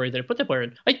category that I put the player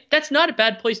in. That's not a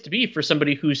bad place to be for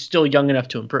somebody who's still young enough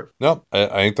to improve. No, I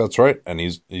think that's right. And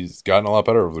he's gotten a lot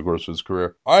better over the course of his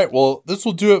career. All right, well, this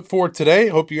will do it for today.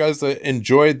 Hope you guys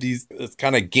enjoyed this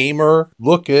kind of gamer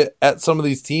look at some of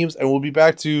these teams, and we'll be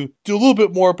back to do a little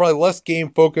bit more, probably less game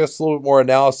focused, a little bit more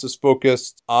analysis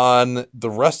focused on the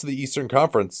rest of the Eastern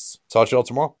Conference. Talk to y'all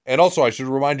tomorrow. And also, I should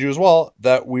remind you as well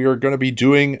that we are going to be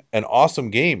doing an awesome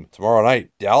game tomorrow night.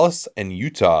 Dallas and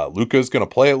Utah. Luka's going to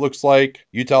play, it looks like.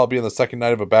 Utah will be on the second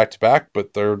night of a back-to-back, but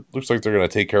looks like they're going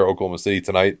to take care of Oklahoma City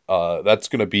tonight. That's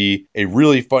going to be a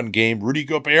really fun game. Rudy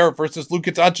Gobert versus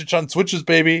Luka Doncic on switches,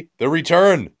 baby. The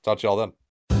return. Talk to y'all then.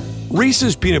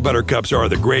 Reese's peanut butter cups are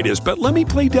the greatest, but let me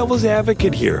play devil's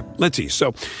advocate here. Let's see.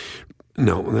 So,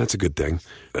 no, that's a good thing.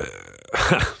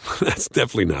 That's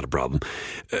definitely not a problem.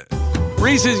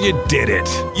 Reese's, you did it.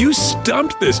 You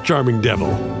stumped this charming devil.